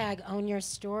hashtag Own Your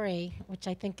Story, which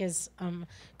I think is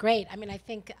great. I mean, I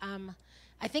think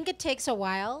it takes a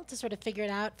while to sort of figure it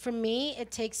out. For me, it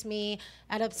takes me,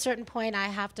 at a certain point, I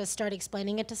have to start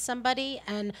explaining it to somebody.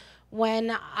 And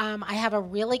when I have a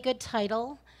really good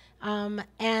title,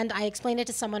 and I explain it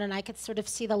to someone and I could sort of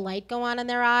see the light go on in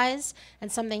their eyes and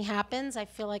something happens, I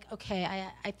feel like, okay,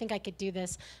 I think I could do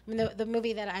this. I mean, the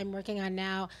movie that I'm working on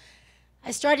now,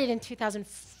 I started in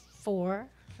 2004.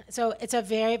 So it's a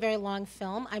very, very long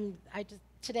film.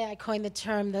 Today I coined the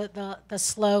term the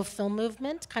slow film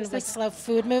movement, kind of like slow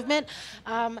food movement.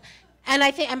 And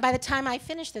by the time I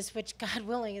finish this, which God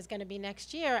willing is going to be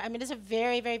next year, I mean, it's a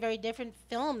very, very, very different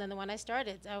film than the one I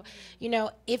started. So, you know,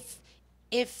 if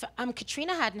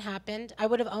Katrina hadn't happened, I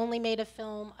would have only made a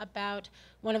film about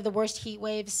one of the worst heat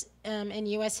waves in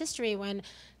U.S. history, when,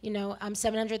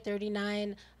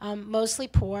 739 mostly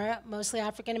poor, mostly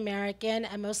African American,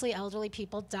 and mostly elderly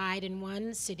people died in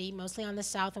one city, mostly on the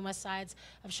south and west sides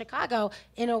of Chicago,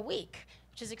 in a week,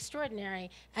 which is extraordinary.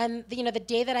 And the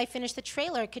day that I finished the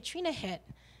trailer, Katrina hit,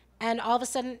 and all of a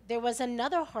sudden there was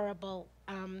another horrible,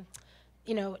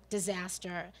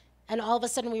 disaster. And all of a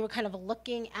sudden, we were kind of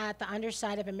looking at the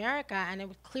underside of America, and it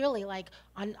was clearly, like,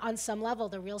 on some level,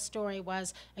 the real story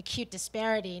was acute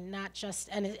disparity, not just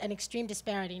an extreme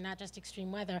disparity, not just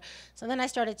extreme weather. So then I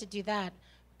started to do that.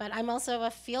 But I'm also a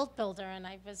field builder, and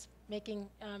I was making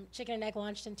chicken and egg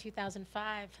launched in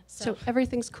 2005. So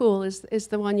Everything's Cool is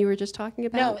the one you were just talking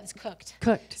about? No, it's Cooked.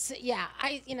 Cooked. So, yeah,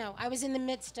 I was in the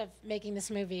midst of making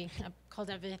this movie called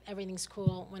Everything's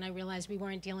Cool when I realized we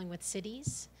weren't dealing with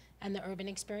cities and the urban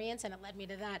experience, and it led me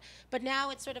to that. But now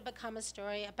it's sort of become a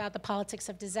story about the politics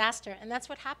of disaster, and that's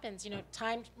what happens.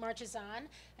 Time marches on,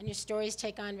 and your stories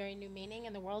take on very new meaning,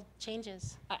 and the world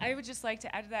changes. I would just like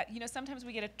to add to that, sometimes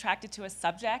we get attracted to a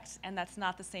subject, and that's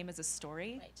not the same as a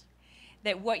story. Right.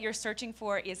 That what you're searching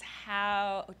for is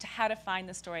how to find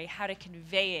the story, how to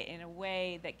convey it in a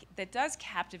way that does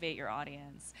captivate your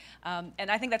audience. And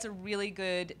I think that's a really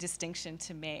good distinction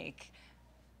to make.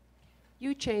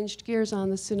 You changed gears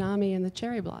on the tsunami and the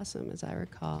cherry blossom, as I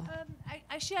recall.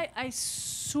 I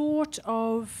sort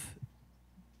of,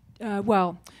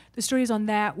 the stories on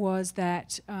that was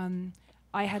that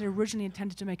I had originally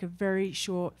intended to make a very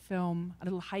short film, a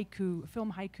little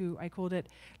film haiku, I called it,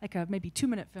 like a maybe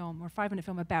 2-minute film or 5-minute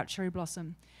film about cherry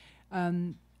blossom,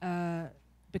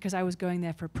 because I was going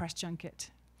there for a press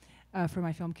junket. For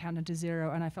my film Countdown to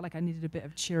Zero, and I felt like I needed a bit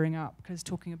of cheering up, because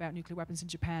talking about nuclear weapons in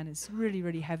Japan is really,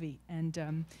 really heavy, and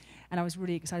I was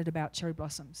really excited about cherry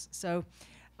blossoms. So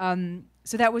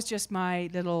that was just my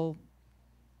little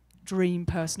dream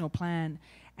personal plan,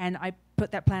 and I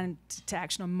put that plan to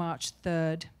action on March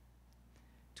 3rd,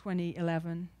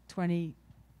 2011,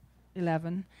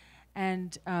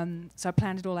 and so I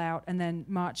planned it all out, and then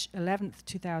March 11th,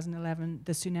 2011,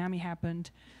 the tsunami happened.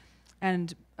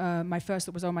 And my first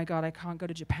thought was, oh my God, I can't go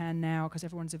to Japan now because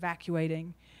everyone's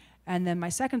evacuating. And then my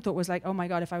second thought was like, oh my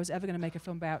God, if I was ever going to make a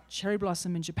film about cherry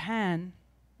blossom in Japan,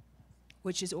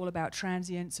 which is all about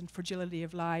transience and fragility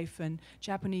of life and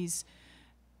Japanese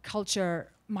culture,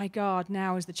 my God,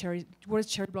 now is what is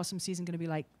cherry blossom season going to be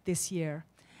like this year?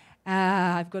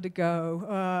 I've got to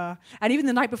go. And even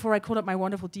the night before, I called up my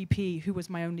wonderful DP, who was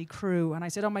my only crew, and I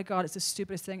said, oh my God, it's the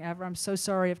stupidest thing ever. I'm so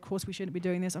sorry. Of course we shouldn't be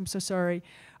doing this. I'm so sorry.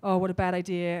 Oh, what a bad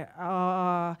idea.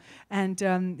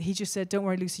 And he just said, don't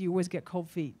worry, Lucy, you always get cold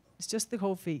feet. It's just the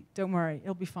cold feet. Don't worry.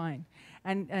 It'll be fine.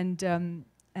 And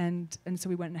so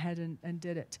we went ahead and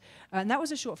did it. And that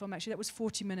was a short film, actually. That was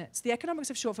 40 minutes. The economics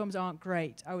of short films aren't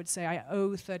great, I would say. I owe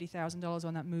 $30,000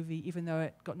 on that movie, even though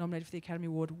it got nominated for the Academy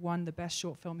Award, won the best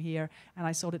short film here, and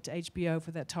I sold it to HBO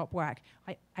for their top whack.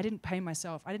 I didn't pay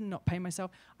myself. I did not pay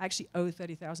myself. I actually owe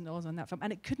 $30,000 on that film,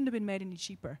 and it couldn't have been made any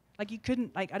cheaper. Like, you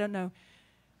couldn't, like, I don't know.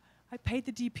 I paid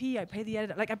the DP, I paid the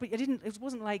editor. Like, I didn't, it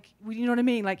wasn't like, you know what I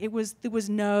mean? Like, there was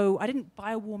no, I didn't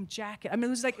buy a warm jacket. I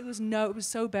mean, it was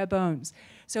so bare bones.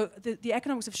 So the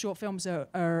economics of short films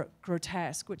are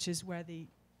grotesque, which is where the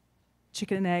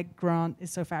chicken and egg grant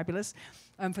is so fabulous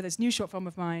for this new short film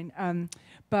of mine.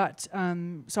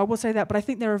 So I will say that. But I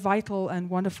think they're a vital and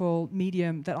wonderful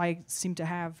medium that I seem to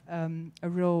have a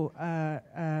real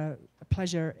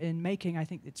pleasure in making. I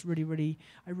think it's really,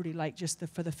 I really like just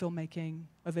for the filmmaking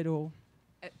of it all.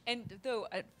 And though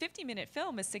a 50-minute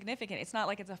film is significant, it's not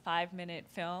like it's a 5-minute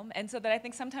film, and so that I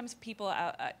think sometimes people,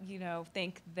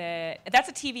 think that that's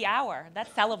a TV hour. That's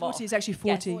sellable. 40 is actually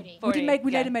 40. Yes, 40.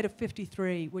 We later made a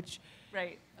 53, which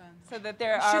right. So that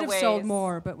there are should have ways. sold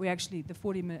more, but the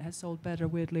 40-minute has sold better,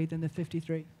 weirdly, than the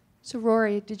 53. So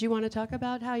Rory, did you want to talk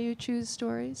about how you choose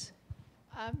stories?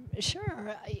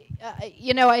 Sure.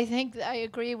 I think I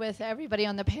agree with everybody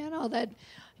on the panel that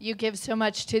you give so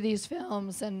much to these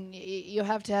films and you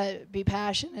have to be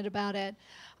passionate about it.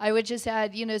 I would just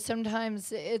add,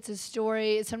 sometimes it's a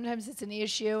story, sometimes it's an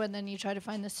issue, and then you try to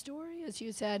find the story, as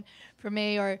you said, for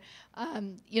me, or,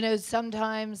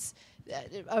 sometimes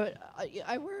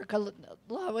I work a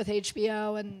lot with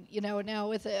HBO and, now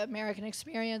with the American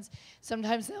Experience.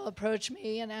 Sometimes they'll approach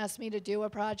me and ask me to do a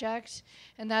project,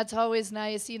 and that's always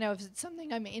nice. If it's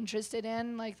something I'm interested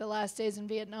in, like The Last Days in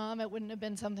Vietnam, it wouldn't have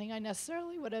been something I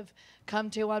necessarily would have come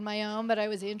to on my own, but I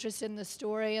was interested in the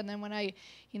story, and then when I,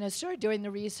 started doing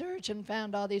the research and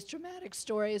found all these dramatic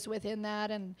stories within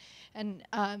that, and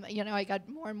I got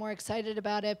more and more excited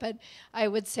about it. But I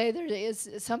would say there is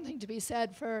something to be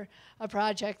said for a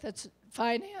project that's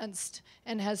financed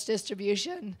and has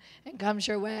distribution and comes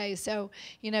your way. So,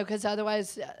 because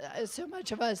otherwise so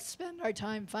much of us spend our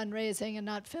time fundraising and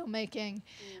not filmmaking.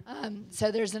 So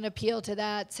there's an appeal to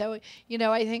that. So,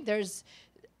 I think there's,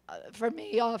 for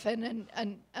me, often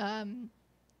an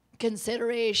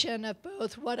consideration of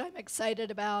both what I'm excited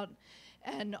about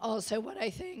and also what I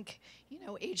think,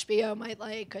 HBO might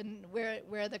like, and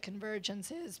where the convergence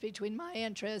is between my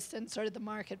interest and sort of the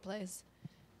marketplace.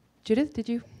 Judith, did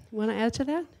you want to add to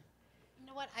that? You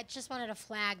know what? I just wanted to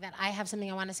flag that I have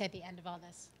something I want to say at the end of all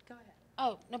this. Go ahead.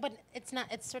 Oh, no, but it's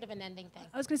not. It's sort of an ending thing.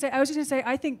 I was just going to say,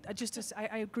 I think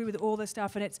I agree with all this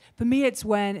stuff, and for me, it's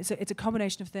a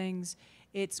combination of things.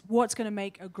 It's what's going to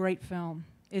make a great film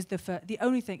is the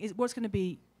only thing is what's going to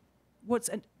be, what's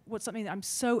something that I'm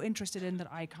so interested in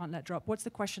that I can't let drop. What's the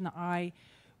question that I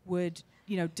would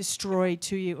destroy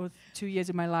 2 years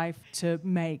of my life to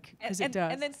make, because it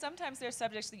does. And then sometimes there are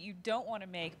subjects that you don't want to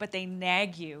make, but they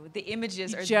nag you. The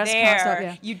images are just there. Can't stop,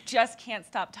 yeah. You just can't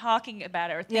stop talking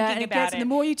about it or thinking about it. And the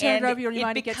more you turn it over your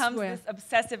mind, it becomes this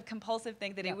obsessive compulsive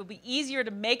thing that it would be easier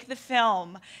to make the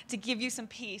film to give you some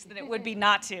peace than it would be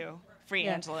not to. Free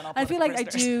Angela and all. I feel like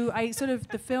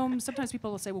the film, sometimes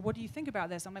people will say, well, what do you think about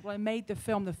this? I'm like, well, I made the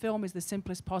film. The film is the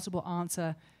simplest possible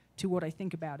answer to what I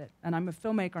think about it. And I'm a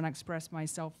filmmaker and I express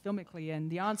myself filmically,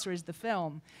 and the answer is the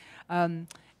film.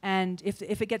 And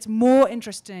if it gets more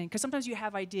interesting, because sometimes you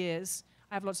have ideas,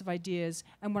 I have lots of ideas,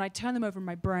 and when I turn them over in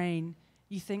my brain,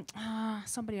 you think,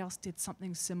 somebody else did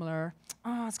something similar.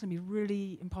 It's going to be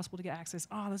really impossible to get access.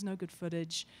 There's no good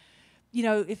footage.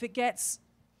 If it gets,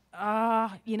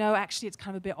 actually it's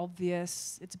kind of a bit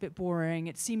obvious, it's a bit boring,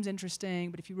 it seems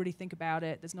interesting, but if you really think about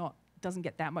it, doesn't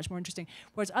get that much more interesting.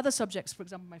 Whereas other subjects, for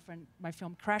example, my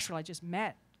film Crash Reel, I just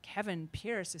met Kevin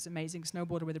Pierce, this amazing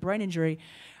snowboarder with a brain injury,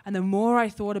 and the more I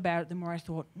thought about it, the more I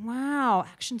thought, wow,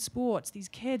 action sports, these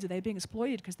kids, are they being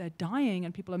exploited because they're dying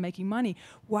and people are making money?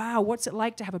 Wow, what's it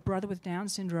like to have a brother with Down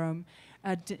syndrome,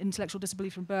 intellectual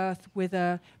disability from birth, with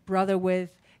a brother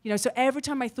with, so every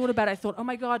time I thought about it, I thought, oh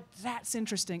my God, that's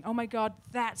interesting. Oh my God,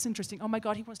 that's interesting. Oh my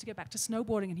God, he wants to get back to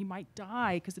snowboarding and he might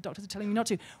die because the doctors are telling me not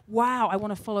to. Wow, I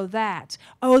want to follow that.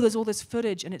 Oh, there's all this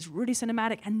footage and it's really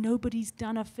cinematic and nobody's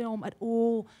done a film at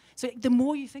all. So the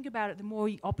more you think about it, the more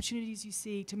opportunities you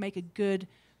see to make a good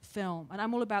film. And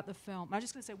I'm all about the film. I'm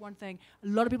just going to say one thing. A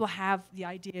lot of people have the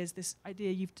ideas, this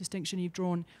distinction you've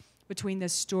drawn between the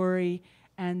story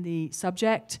and the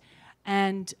subject.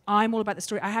 And I'm all about the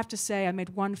story. I have to say, I made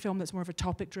one film that's more of a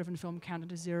topic-driven film, Countdown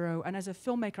to Zero. And as a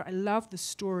filmmaker, I love the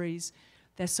stories.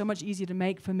 They're so much easier to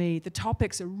make for me. The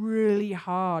topics are really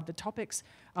hard. The topics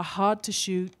are hard to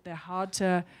shoot. They're hard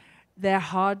to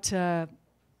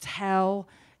tell.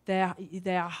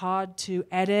 They're hard to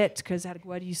edit, because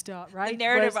where do you start, right? The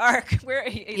narrative arc.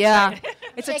 Yeah,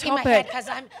 it's a shaking my topic. head because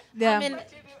I'm in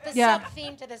the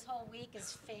sub-theme to this whole week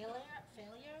is failure,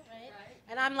 right?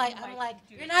 And I'm like,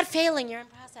 you're not failing, you're in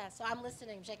process. So I'm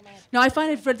listening, I'm shaking my head. No, I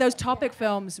find it for those topic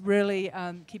films really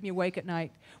keep me awake at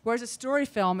night. Whereas a story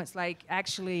film, it's like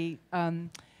actually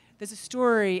there's a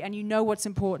story and you know what's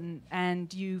important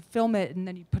and you film it and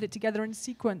then you put it together in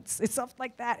sequence. It's stuff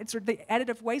like that. It's the edit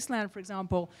of Wasteland, for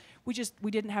example. We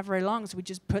didn't have very long, so we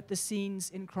just put the scenes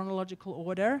in chronological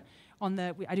order on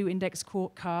I do index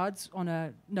cards on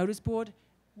a notice board.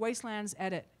 Wasteland's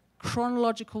edit,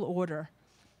 chronological order.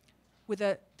 With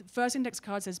the first index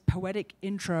card says poetic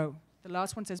intro. The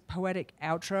last one says poetic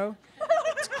outro.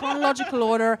 It's chronological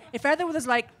order. If ever there's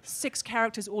like 6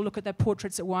 characters all look at their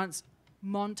portraits at once,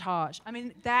 montage. I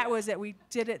mean, that was it. We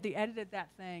did it. They edited that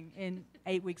thing in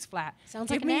 8 weeks flat.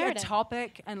 Sounds Give like me narrative. a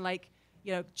topic and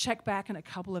check back in a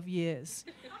couple of years.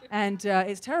 And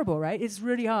it's terrible, right? It's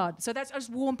really hard. So I just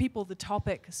warn people the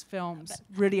topics films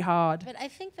really hard. But I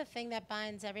think the thing that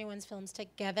binds everyone's films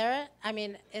together, I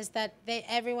mean, is that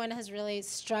everyone has really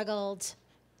struggled,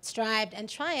 strived, and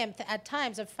triumphed at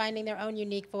times of finding their own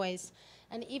unique voice.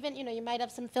 And even, you might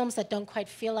have some films that don't quite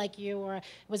feel like you, or it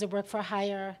was a work for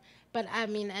hire. But I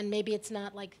mean, and maybe it's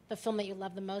not like the film that you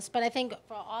love the most. But I think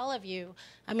for all of you,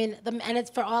 I mean, and it's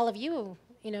for all of you,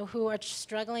 who are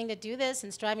struggling to do this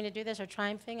and striving to do this or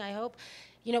triumphing, I hope.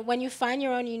 When you find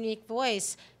your own unique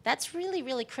voice, that's really,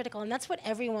 really critical. And that's what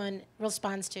everyone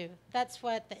responds to. That's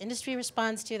what the industry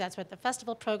responds to. That's what the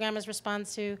festival programmers respond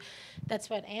to. That's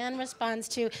what Anne responds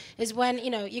to, is when,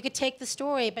 you could take the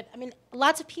story. But, I mean,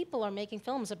 lots of people are making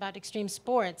films about extreme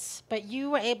sports. But you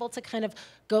were able to kind of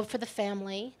go for the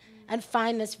family and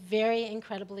find this very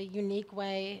incredibly unique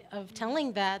way of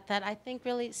telling that I think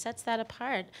really sets that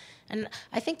apart. And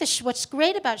I think what's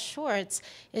great about shorts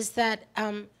is that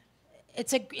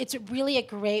it's really a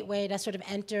great way to sort of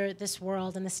enter this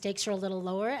world, and the stakes are a little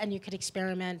lower, and you could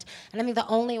experiment. And I think the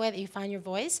only way that you find your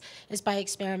voice is by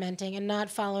experimenting and not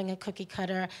following a cookie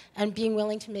cutter, and being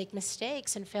willing to make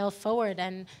mistakes and fail forward,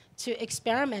 and to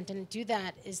experiment and do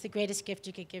that is the greatest gift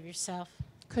you could give yourself.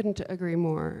 Couldn't agree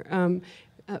more.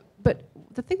 But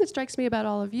the thing that strikes me about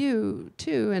all of you,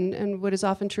 too, and what is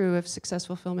often true of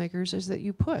successful filmmakers, is that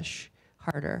you push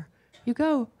harder. You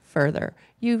go further.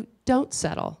 You don't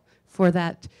settle for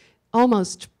that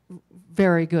almost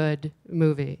very good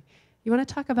movie. You want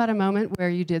to talk about a moment where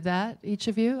you did that, each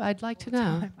of you? I'd like to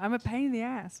know. I'm a pain in the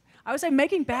ass. I would say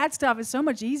making bad stuff is so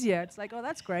much easier. It's like, oh,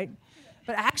 that's great.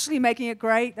 But actually making it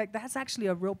great, that's actually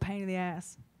a real pain in the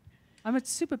ass. I'm a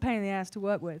super pain in the ass to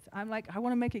work with. I'm like, I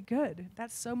want to make it good.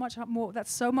 That's so much more.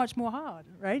 That's so much more hard,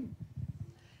 right?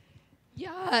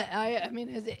 Yeah, I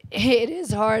mean, it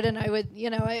is hard, and I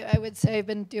would say I've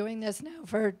been doing this now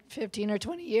for 15 or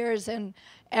 20 years, and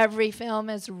every film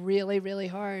is really, really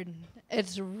hard.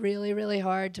 It's really, really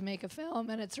hard to make a film,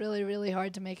 and it's really, really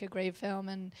hard to make a great film.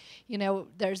 And,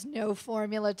 there's no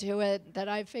formula to it that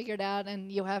I've figured out, and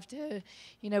you have to,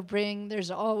 there's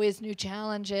always new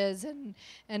challenges and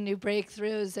new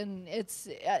breakthroughs, and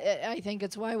I think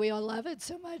it's why we all love it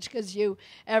so much, because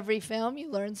every film you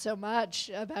learn so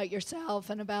much about yourself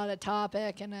and about a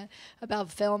topic and about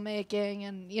filmmaking,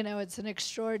 and, it's an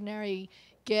extraordinary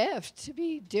gift to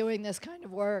be doing this kind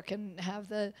of work and have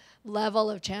the level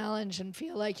of challenge and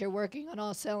feel like you're working on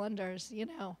all cylinders.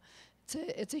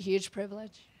 It's a huge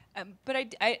privilege. But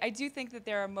I do think that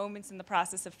there are moments in the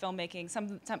process of filmmaking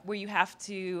some where you have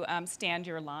to stand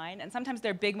your line, and sometimes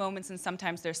they're big moments and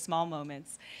sometimes they're small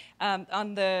moments.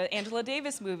 On the Angela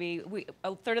Davis movie,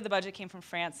 a third of the budget came from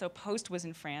France, so post was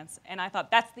in France, and I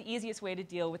thought that's the easiest way to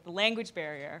deal with the language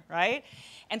barrier, right?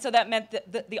 And so that meant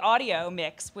that the audio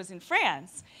mix was in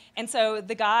France. And so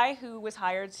the guy who was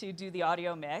hired to do the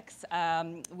audio mix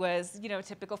was, a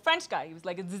typical French guy. He was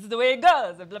like, this is the way it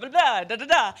goes, blah, blah, blah, da, da,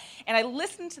 da. And I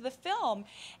listened to the film,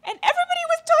 and everybody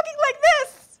was talking like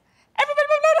this. Everybody,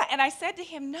 blah, blah, blah. And I said to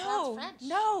him, no.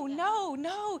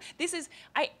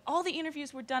 All the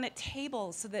interviews were done at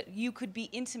tables so that you could be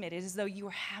intimate, as though you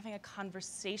were having a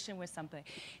conversation with something.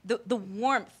 The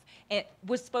warmth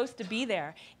was supposed to be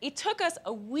there. It took us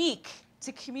a week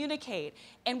to communicate.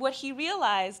 And what he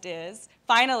realized is,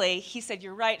 finally, he said,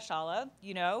 you're right, Shola,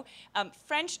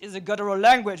 French is a guttural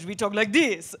language. We talk like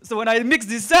this. So when I mix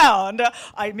this sound,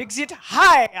 I mix it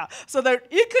high so that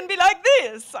it can be like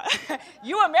this.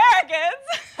 You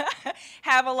Americans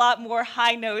have a lot more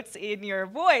high notes in your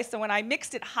voice. So when I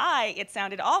mixed it high, it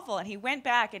sounded awful. And he went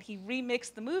back and he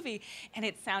remixed the movie, and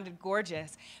it sounded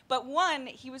gorgeous. But one,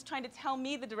 he was trying to tell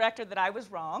me, the director, that I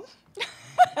was wrong.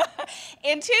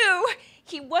 And two,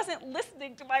 he wasn't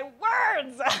listening to my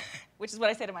words, which is what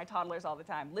I say to my toddlers all the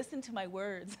time. Listen to my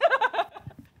words.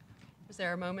 Was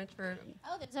there a moment for?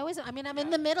 Oh, there's always, I'm in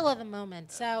the middle of the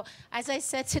moment. So as I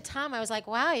said to Tom, I was like,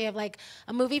 wow, you have like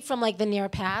a movie from like the near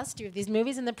past, you have these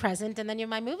movies in the present, and then you have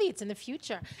my movie, it's in the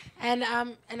future. And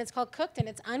it's called Cooked, and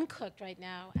it's uncooked right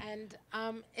now. And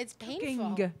it's painful.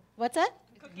 Cooking. What's that?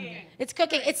 It's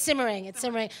cooking. It's simmering. It's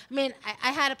simmering. I mean,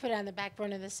 I had to put it on the back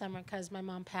burner this summer because my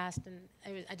mom passed,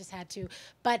 and I just had to.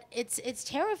 But it's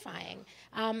terrifying.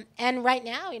 And right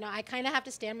now, I kind of have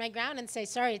to stand my ground and say,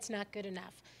 sorry, it's not good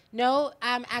enough. No,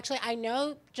 actually, I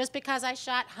know just because I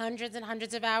shot hundreds and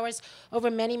hundreds of hours over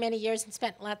many, many years and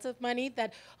spent lots of money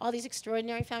that all these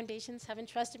extraordinary foundations have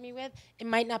entrusted me with, it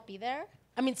might not be there.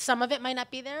 I mean, some of it might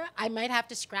not be there. I might have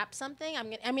to scrap something.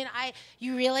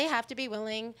 You really have to be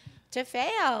willing to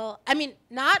fail. I mean,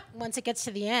 not once it gets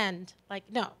to the end.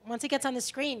 No, once it gets on the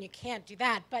screen, you can't do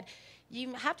that. But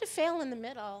you have to fail in the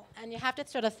middle, and you have to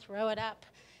sort of throw it up.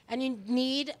 And you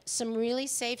need some really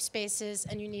safe spaces,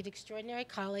 and you need extraordinary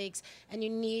colleagues, and you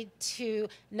need to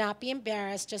not be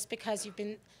embarrassed just because you've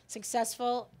been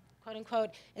successful, quote unquote,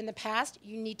 in the past.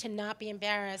 You need to not be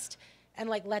embarrassed and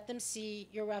let them see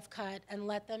your rough cut and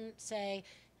let them say,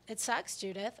 it sucks,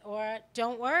 Judith, or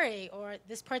don't worry, or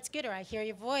this part's good, or I hear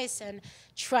your voice, and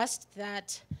trust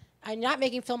that I'm not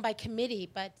making film by committee,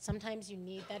 but sometimes you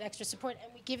need that extra support,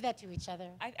 and we give that to each other.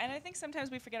 And I think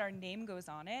sometimes we forget our name goes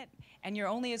on it, and you're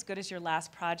only as good as your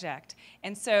last project.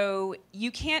 And so you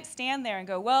can't stand there and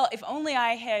go, well, if only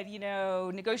I had,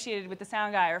 negotiated with the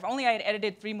sound guy, or if only I had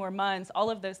edited 3 more months, all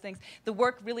of those things. The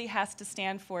work really has to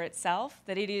stand for itself,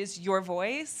 that it is your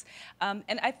voice.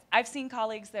 And I've seen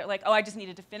colleagues that are like, oh, I just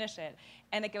needed to finish it.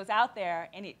 And it goes out there,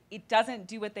 and it doesn't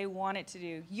do what they want it to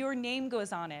do. Your name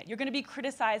goes on it. You're going to be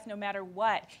criticized no matter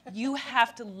what. You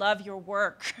have to love your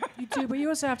work. You do, but you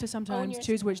also have to sometimes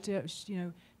choose which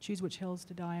hills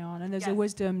to die on. And there's a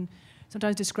wisdom.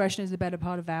 Sometimes discretion is the better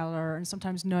part of valor, and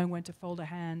sometimes knowing when to fold a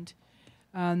hand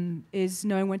is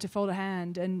knowing when to fold a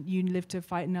hand, and you live to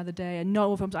fight another day. And not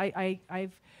all films.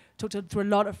 I've talked to a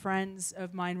lot of friends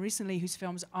of mine recently whose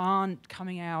films aren't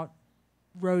coming out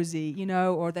rosy,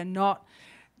 or they're not,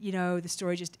 the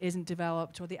story just isn't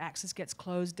developed, or the access gets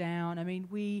closed down. I mean,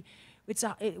 we're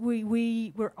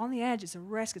on the edge. It's a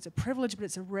risk. It's a privilege, but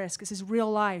it's a risk. This is real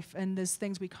life, and there's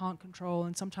things we can't control,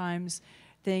 and sometimes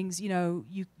things, there's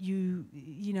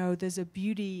a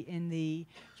beauty in the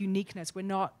uniqueness. We're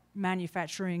not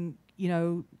manufacturing,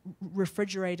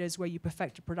 refrigerators where you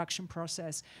perfect a production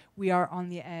process. We are on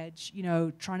the edge,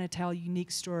 trying to tell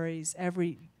unique stories.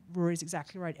 Rory's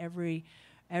exactly right.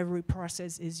 Every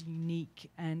process is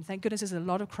unique, and thank goodness there's a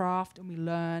lot of craft, and we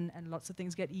learn, and lots of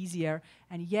things get easier.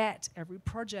 And yet, every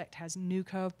project has new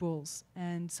curveballs,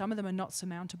 and some of them are not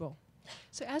surmountable.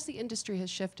 So, as the industry has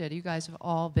shifted, you guys have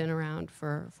all been around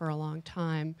for a long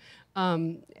time.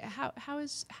 How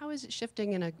is it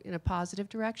shifting in a positive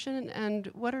direction? And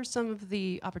what are some of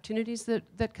the opportunities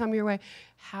that come your way?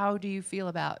 How do you feel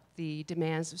about the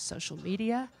demands of social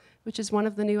media, which is one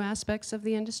of the new aspects of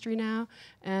the industry now,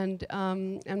 and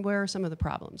where are some of the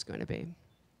problems going to be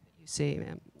that you see,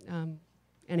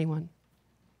 anyone?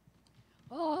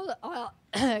 Well,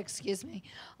 excuse me.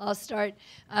 I'll start.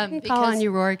 I can call on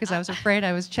you, Rory, because I was afraid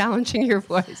I was challenging your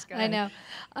voice. I know.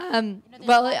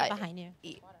 Behind you.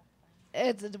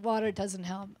 The water doesn't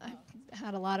help. I've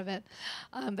had a lot of it,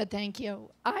 but thank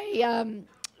you.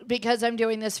 Because I'm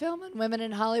doing this film on women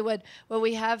in Hollywood, what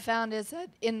we have found is that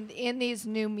in these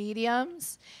new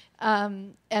mediums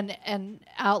and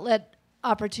outlet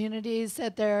opportunities,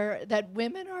 that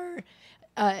women are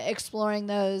exploring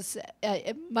those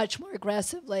much more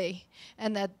aggressively,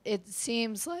 and that it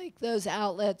seems like those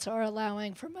outlets are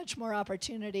allowing for much more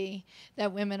opportunity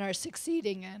that women are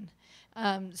succeeding in.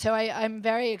 So I'm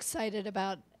very excited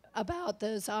about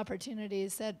those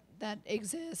opportunities that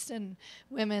exist and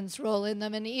women's role in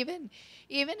them. And even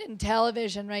in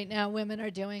television right now, women are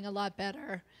doing a lot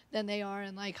better than they are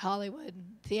in Hollywood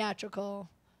theatrical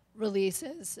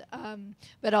releases.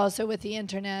 But also with the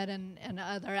internet and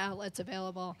other outlets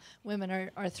available,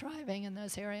 women are thriving in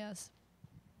those areas.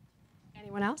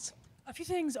 Anyone else? A few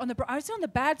things I would say on the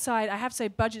bad side. I have to say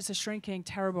budgets are shrinking.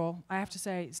 Terrible. I have to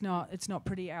say it's not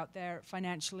pretty out there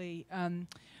financially.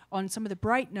 On some of the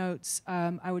bright notes,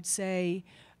 I would say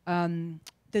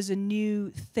there's a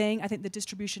new thing. I think the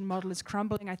distribution model is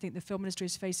crumbling. I think the film industry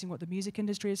is facing what the music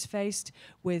industry has faced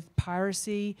with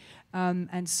piracy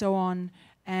and so on,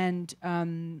 and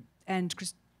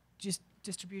just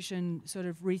distribution sort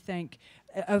of rethink.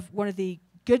 Of one of the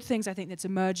good things I think that's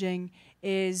emerging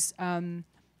is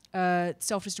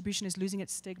self-distribution is losing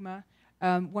its stigma.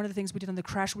 One of the things we did on The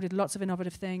Crash, we did lots of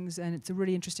innovative things, and it's a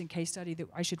really interesting case study that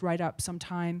I should write up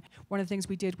sometime. One of the things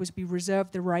we did was we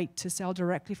reserved the right to sell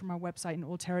directly from our website in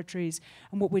all territories.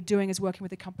 And what we're doing is working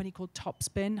with a company called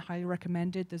Topspin, highly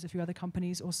recommended. There's a few other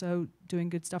companies also doing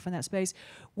good stuff in that space,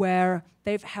 where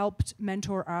they've helped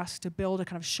mentor us to build a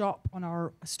kind of shop on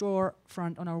our store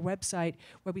front on our website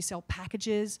where we sell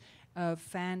packages of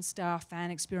fan stuff,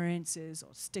 fan experiences, or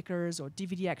stickers, or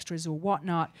DVD extras, or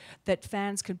whatnot, that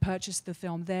fans can purchase the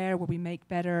film there, where we make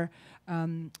better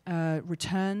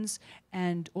returns.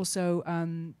 And also,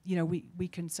 we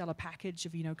can sell a package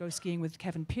of, go skiing with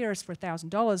Kevin Pierce for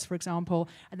 $1,000, for example.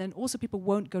 And then also people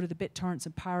won't go to the BitTorrents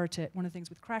and pirate it. One of the things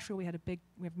with Crash Reel, we have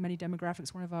many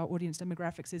demographics. One of our audience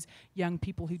demographics is young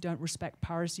people who don't respect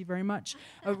piracy very much,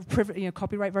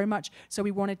 copyright very much. So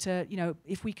we wanted to,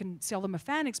 if we can sell them a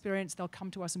fan experience, they'll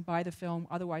come to us and buy the film.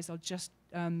 Otherwise, they'll just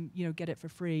get it for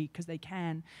free because they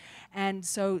can. And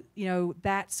so,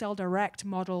 that sell direct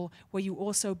model where you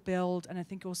also build, and I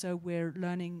think also we're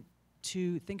learning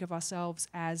to think of ourselves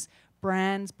as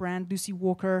brands, brand Lucy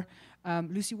Walker,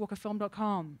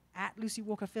 LucyWalkerFilm.com, at Lucy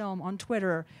Walker Film on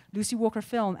Twitter, Lucy Walker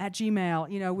Film at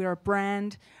Gmail. We're a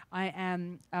brand. I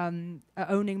am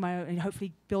owning my own, and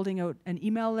hopefully building an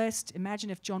email list. Imagine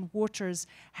if John Waters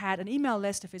had an email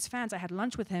list of his fans. I had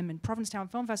lunch with him in Provincetown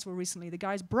Film Festival recently. The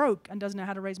guy's broke and doesn't know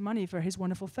how to raise money for his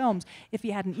wonderful films. If he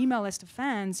had an email list of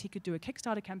fans, he could do a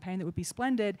Kickstarter campaign that would be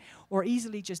splendid, or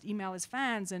easily just email his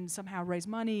fans and somehow raise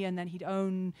money, and then he'd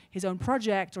own his own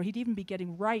project, or he'd even be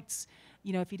getting rights.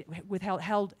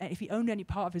 If he owned any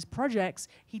part of his projects,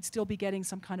 he'd still be getting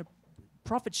some kind of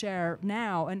profit share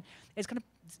now. And it's kind of,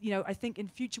 I think in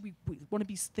future we want to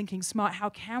be thinking smart. How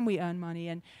can we earn money?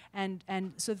 And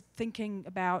so thinking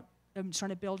about trying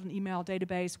to build an email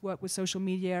database, work with social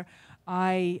media.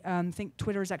 I think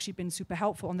Twitter has actually been super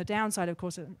helpful. On the downside, of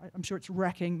course, I'm sure it's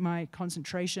wrecking my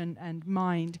concentration and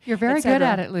mind. You're very good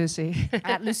at it, Lucy.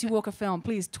 At Lucy Walker Film,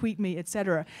 please tweet me,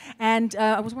 etc. And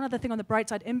was one other thing on the bright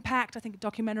side, impact. I think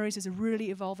documentaries is a really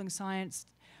evolving science.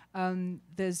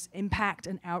 There's impact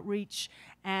and outreach,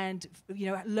 and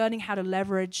learning how to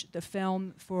leverage the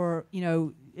film for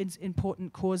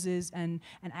important causes and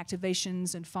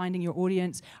activations, and finding your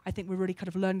audience. I think we're really kind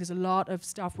of learning. There's a lot of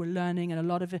stuff we're learning, and a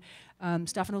lot of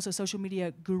stuff, and also social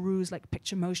media gurus like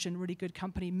Picture Motion, really good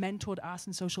company, mentored us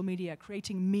in social media,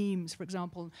 creating memes, for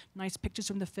example, nice pictures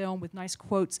from the film with nice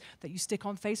quotes that you stick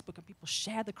on Facebook, and people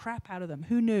share the crap out of them.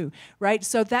 Who knew, right?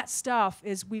 So that stuff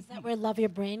is Is that where Love Your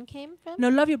Brain came from? No,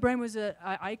 Love Your Brain was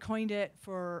I coined it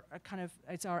for a kind of,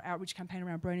 it's our outreach campaign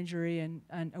around brain injury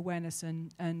and awareness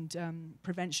and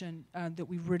prevention that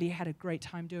we really had a great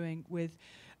time doing with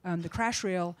the Crash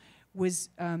Reel. Was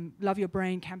Love Your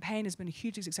Brain campaign has been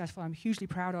hugely successful. I'm hugely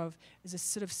proud of. Is a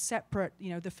sort of separate,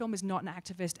 the film is not an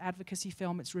activist advocacy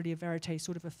film. It's really a verite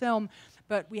sort of a film.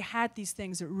 But we had these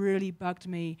things that really bugged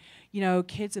me.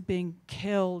 Kids are being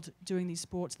killed doing these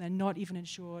sports. They're not even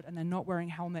insured, and they're not wearing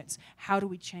helmets. How do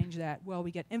we change that? Well,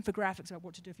 we get infographics about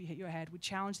what to do if you hit your head. We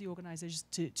challenge the organizers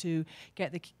to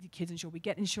get the kids insured. We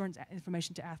get insurance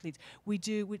information to athletes. We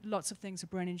do lots of things for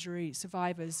brain injury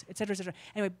survivors, et cetera, et cetera.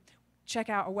 Anyway, check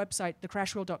out our website,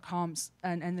 thecrashreel.com,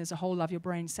 and there's a whole Love Your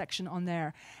Brain section on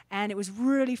there. And it was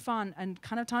really fun and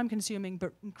kind of time-consuming,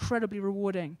 but incredibly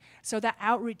rewarding. So that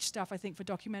outreach stuff, I think, for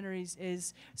documentaries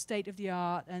is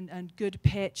state-of-the-art and good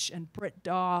pitch, and Brit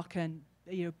Dark, and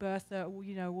Bertha,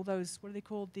 all those, what are they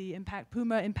called? The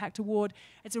Puma Impact Award.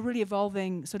 It's a really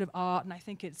evolving sort of art, and I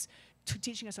think it's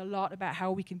teaching us a lot about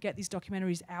how we can get these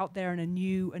documentaries out there in a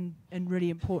new and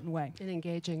really important way. An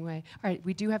engaging way. All right,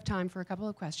 we do have time for a couple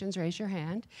of questions. Raise your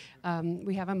hand.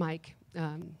 We have a mic.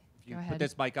 Go ahead. Put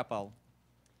this mic up, I'll.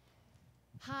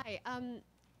 Hi.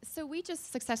 So we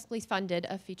just successfully funded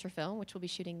a feature film, which we'll be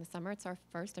shooting this summer. It's our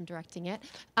first. I'm directing it.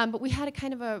 But we had a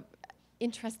kind of a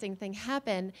interesting thing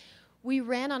happen. We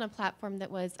ran on a platform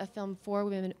that was a film for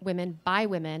women by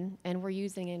women, and we're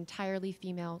using an entirely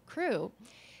female crew.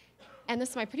 And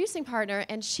this is my producing partner,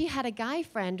 and she had a guy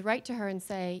friend write to her and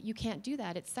say, "You can't do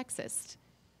that, it's sexist."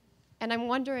 And I'm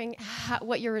wondering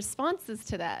what your response is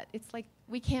to that. It's like,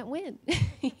 we can't win,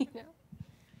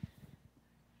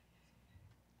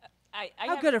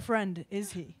 How good a friend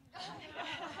is he?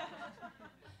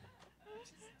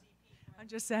 I'm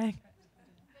just saying.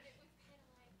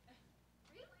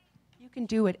 You can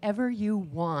do whatever you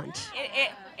want.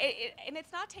 And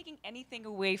it's not taking anything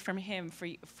away from him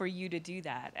for you to do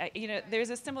that. There's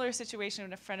a similar situation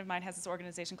when a friend of mine has this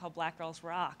organization called Black Girls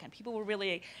Rock, and people were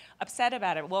really upset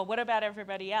about it. Well, what about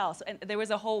everybody else? And there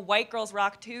was a whole White Girls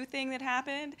Rock 2 thing that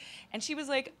happened, and she was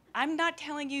like, I'm not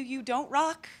telling you don't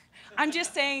rock. I'm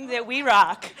just saying that we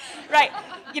rock, right?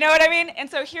 You know what I mean? And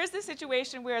so here's the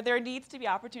situation where there needs to be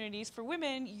opportunities for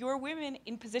women. You're women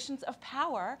in positions of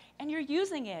power, and you're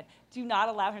using it. Do not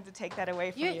allow him to take that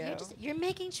away from you. You're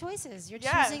making choices. You're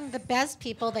Yes. choosing the best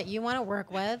people that you want to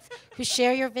work with, who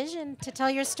share your vision to tell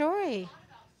your story.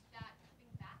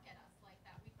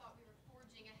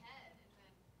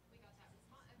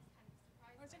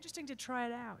 It's interesting to try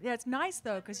it out. Yeah, it's nice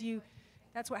though, because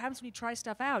That's what happens when you try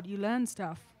stuff out. You learn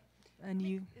stuff, and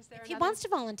you. If he wants to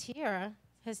volunteer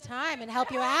his time and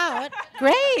help you out,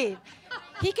 great.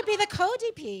 He could be the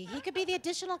co-DP. He could be the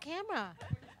additional camera.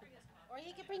 Or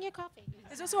he could bring you coffee.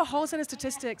 There's also a whole set of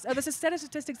statistics. There's a set of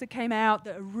statistics that came out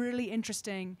that are really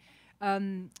interesting.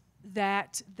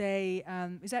 That they,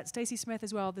 is that Stacey Smith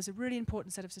as well? There's a really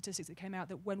important set of statistics that came out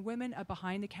that when women are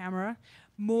behind the camera,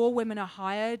 more women are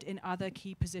hired in other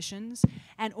key positions,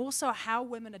 and also how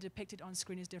women are depicted on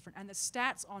screen is different. And the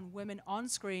stats on women on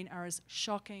screen are as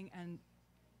shocking and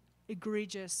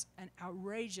egregious and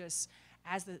outrageous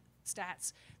as the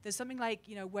stats. There's something like,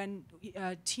 when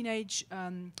teenage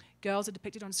girls are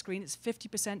depicted on screen, it's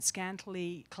 50%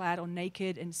 scantily clad or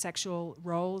naked in sexual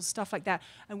roles, stuff like that.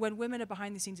 And when women are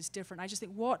behind the scenes, it's different. I just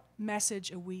think, what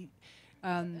message are we...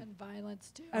 and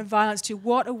violence too. And violence too.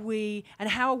 What are we... And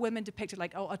how are women depicted?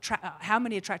 Like, how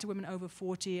many attractive women over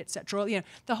 40, etc.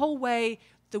 The whole way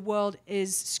the world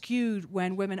is skewed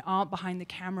when women aren't behind the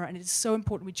camera, and it's so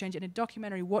important we change it. In a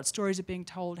documentary, what stories are being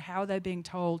told, how they're being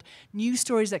told, new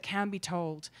stories that can be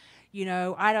told.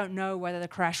 I don't know whether the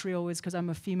crash reel was because I'm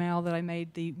a female that I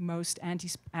made the most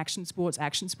action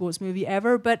sports movie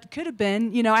ever, but could have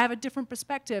been. I have a different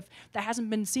perspective that hasn't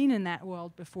been seen in that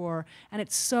world before, and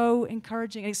it's so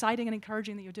encouraging, exciting and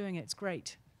encouraging that you're doing it. It's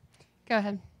great. Go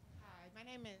ahead. Hi, my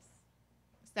name is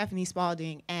Stephanie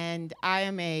Spalding, and I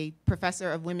am a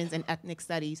professor of women's and ethnic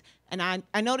studies. And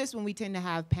I notice when we tend to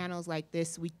have panels like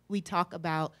this, we talk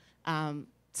about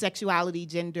sexuality,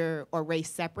 gender, or race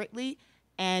separately.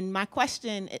 And my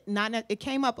question, it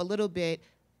came up a little bit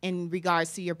in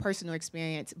regards to your personal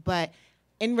experience, but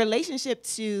in relationship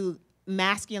to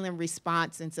masculine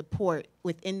response and support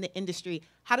within the industry,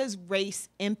 how does race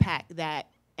impact that?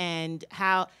 And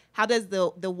how does the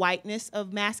whiteness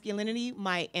of masculinity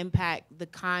might impact the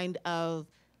kind of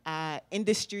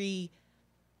industry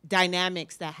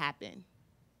dynamics that happen?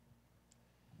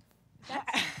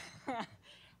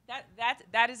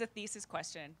 That is a thesis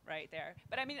question right there.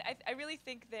 But I mean, I really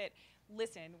think that,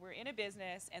 listen, we're in a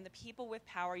business, and the people with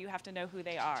power, you have to know who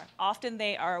they are. Often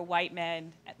they are white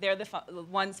men. They're the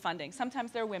ones funding.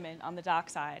 Sometimes they're women on the doc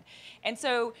side. And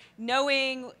so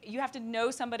you have to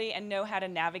know somebody and know how to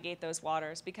navigate those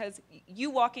waters, because you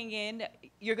walking in,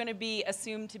 you're going to be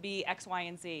assumed to be X, Y,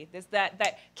 and Z. There's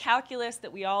that calculus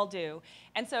that we all do.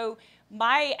 And so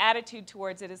my attitude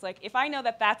towards it is like, if I know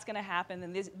that that's going to happen,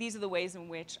 then these are the ways in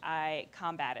which I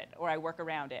combat it, or I work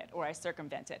around it, or I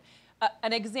circumvent it.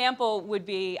 An example would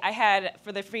be,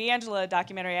 for the Free Angela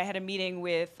documentary, I had a meeting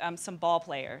with some ball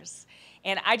players.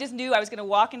 And I just knew I was going to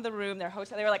walk into the room, they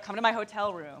were like, come to my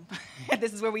hotel room.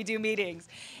 This is where we do meetings.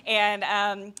 And,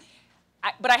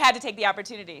 but I had to take the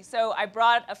opportunity. So I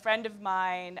brought a friend of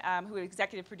mine who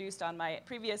executive produced on my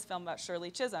previous film about Shirley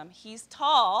Chisholm. He's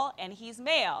tall and he's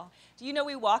male. Do you know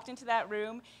we walked into that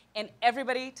room and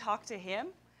everybody talked to him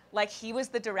like he was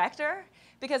the director?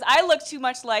 Because I looked too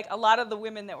much like a lot of the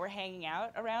women that were hanging out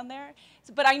around there.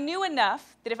 But I knew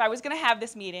enough that if I was going to have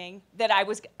this meeting, that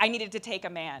I needed to take a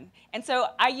man. And so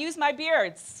I used my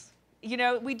beards.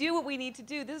 We do what we need to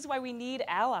do. This is why we need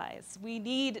allies. We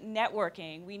need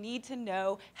networking. We need to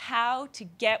know how to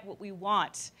get what we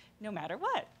want, no matter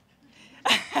what.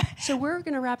 So we're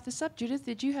going to wrap this up. Judith,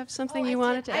 did you have something you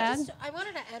wanted to add? I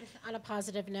wanted to end on a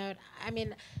positive note. I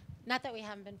mean, not that we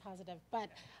haven't been positive, but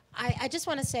I just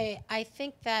want to say, I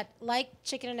think that like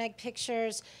Chicken and Egg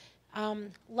Pictures,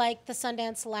 like the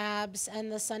Sundance Labs and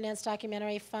the Sundance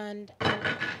Documentary Fund,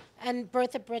 and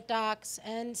Birth of Brit Docs,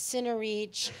 and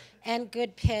CineReach, and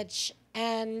Good Pitch,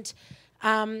 and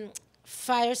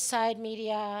Fireside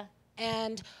Media,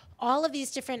 and all of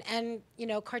these different, and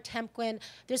Cartemquin,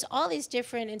 there's all these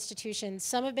different institutions.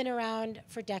 Some have been around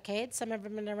for decades, some have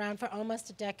been around for almost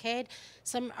a decade,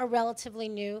 some are relatively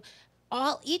new.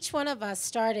 Each one of us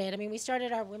started, we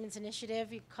started our women's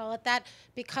initiative, you call it that,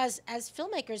 because as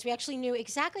filmmakers, we actually knew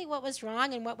exactly what was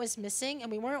wrong and what was missing, and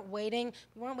we weren't waiting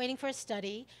for a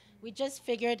study. We just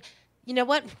figured, you know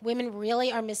what, women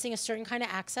really are missing a certain kind of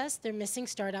access. They're missing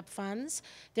startup funds.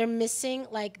 They're missing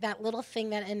like that little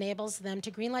thing that enables them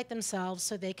to greenlight themselves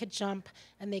so they could jump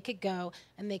and they could go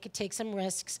and they could take some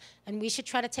risks. And we should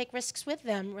try to take risks with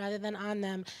them rather than on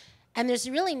them. And there's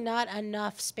really not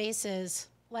enough spaces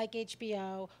like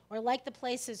HBO or like the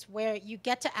places where you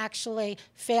get to actually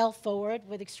fail forward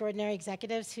with extraordinary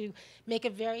executives who make a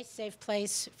very safe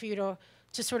place for you to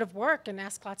sort of work and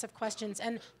ask lots of questions.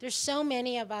 And there's so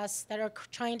many of us that are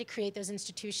trying to create those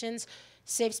institutions,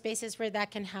 safe spaces where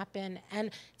that can happen.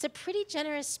 And it's a pretty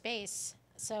generous space.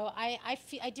 So I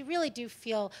really do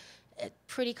feel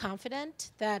pretty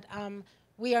confident that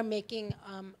we are making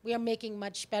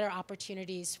much better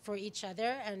opportunities for each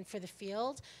other and for the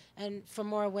field and for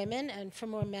more women and for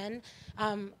more men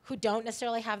who don't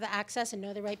necessarily have the access and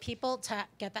know the right people to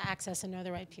get the access and know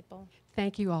the right people.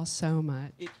 Thank you all so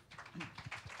much.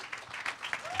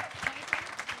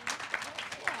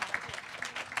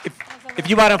 If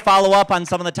you want to follow up on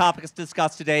some of the topics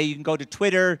discussed today, you can go to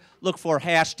Twitter, look for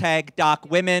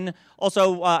 #DocWomen.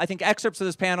 Also, I think excerpts of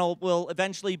this panel will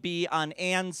eventually be on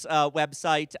Anne's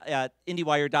website at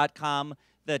IndieWire.com,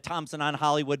 the Thompson on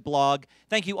Hollywood blog.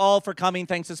 Thank you all for coming.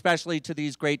 Thanks especially to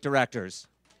these great directors.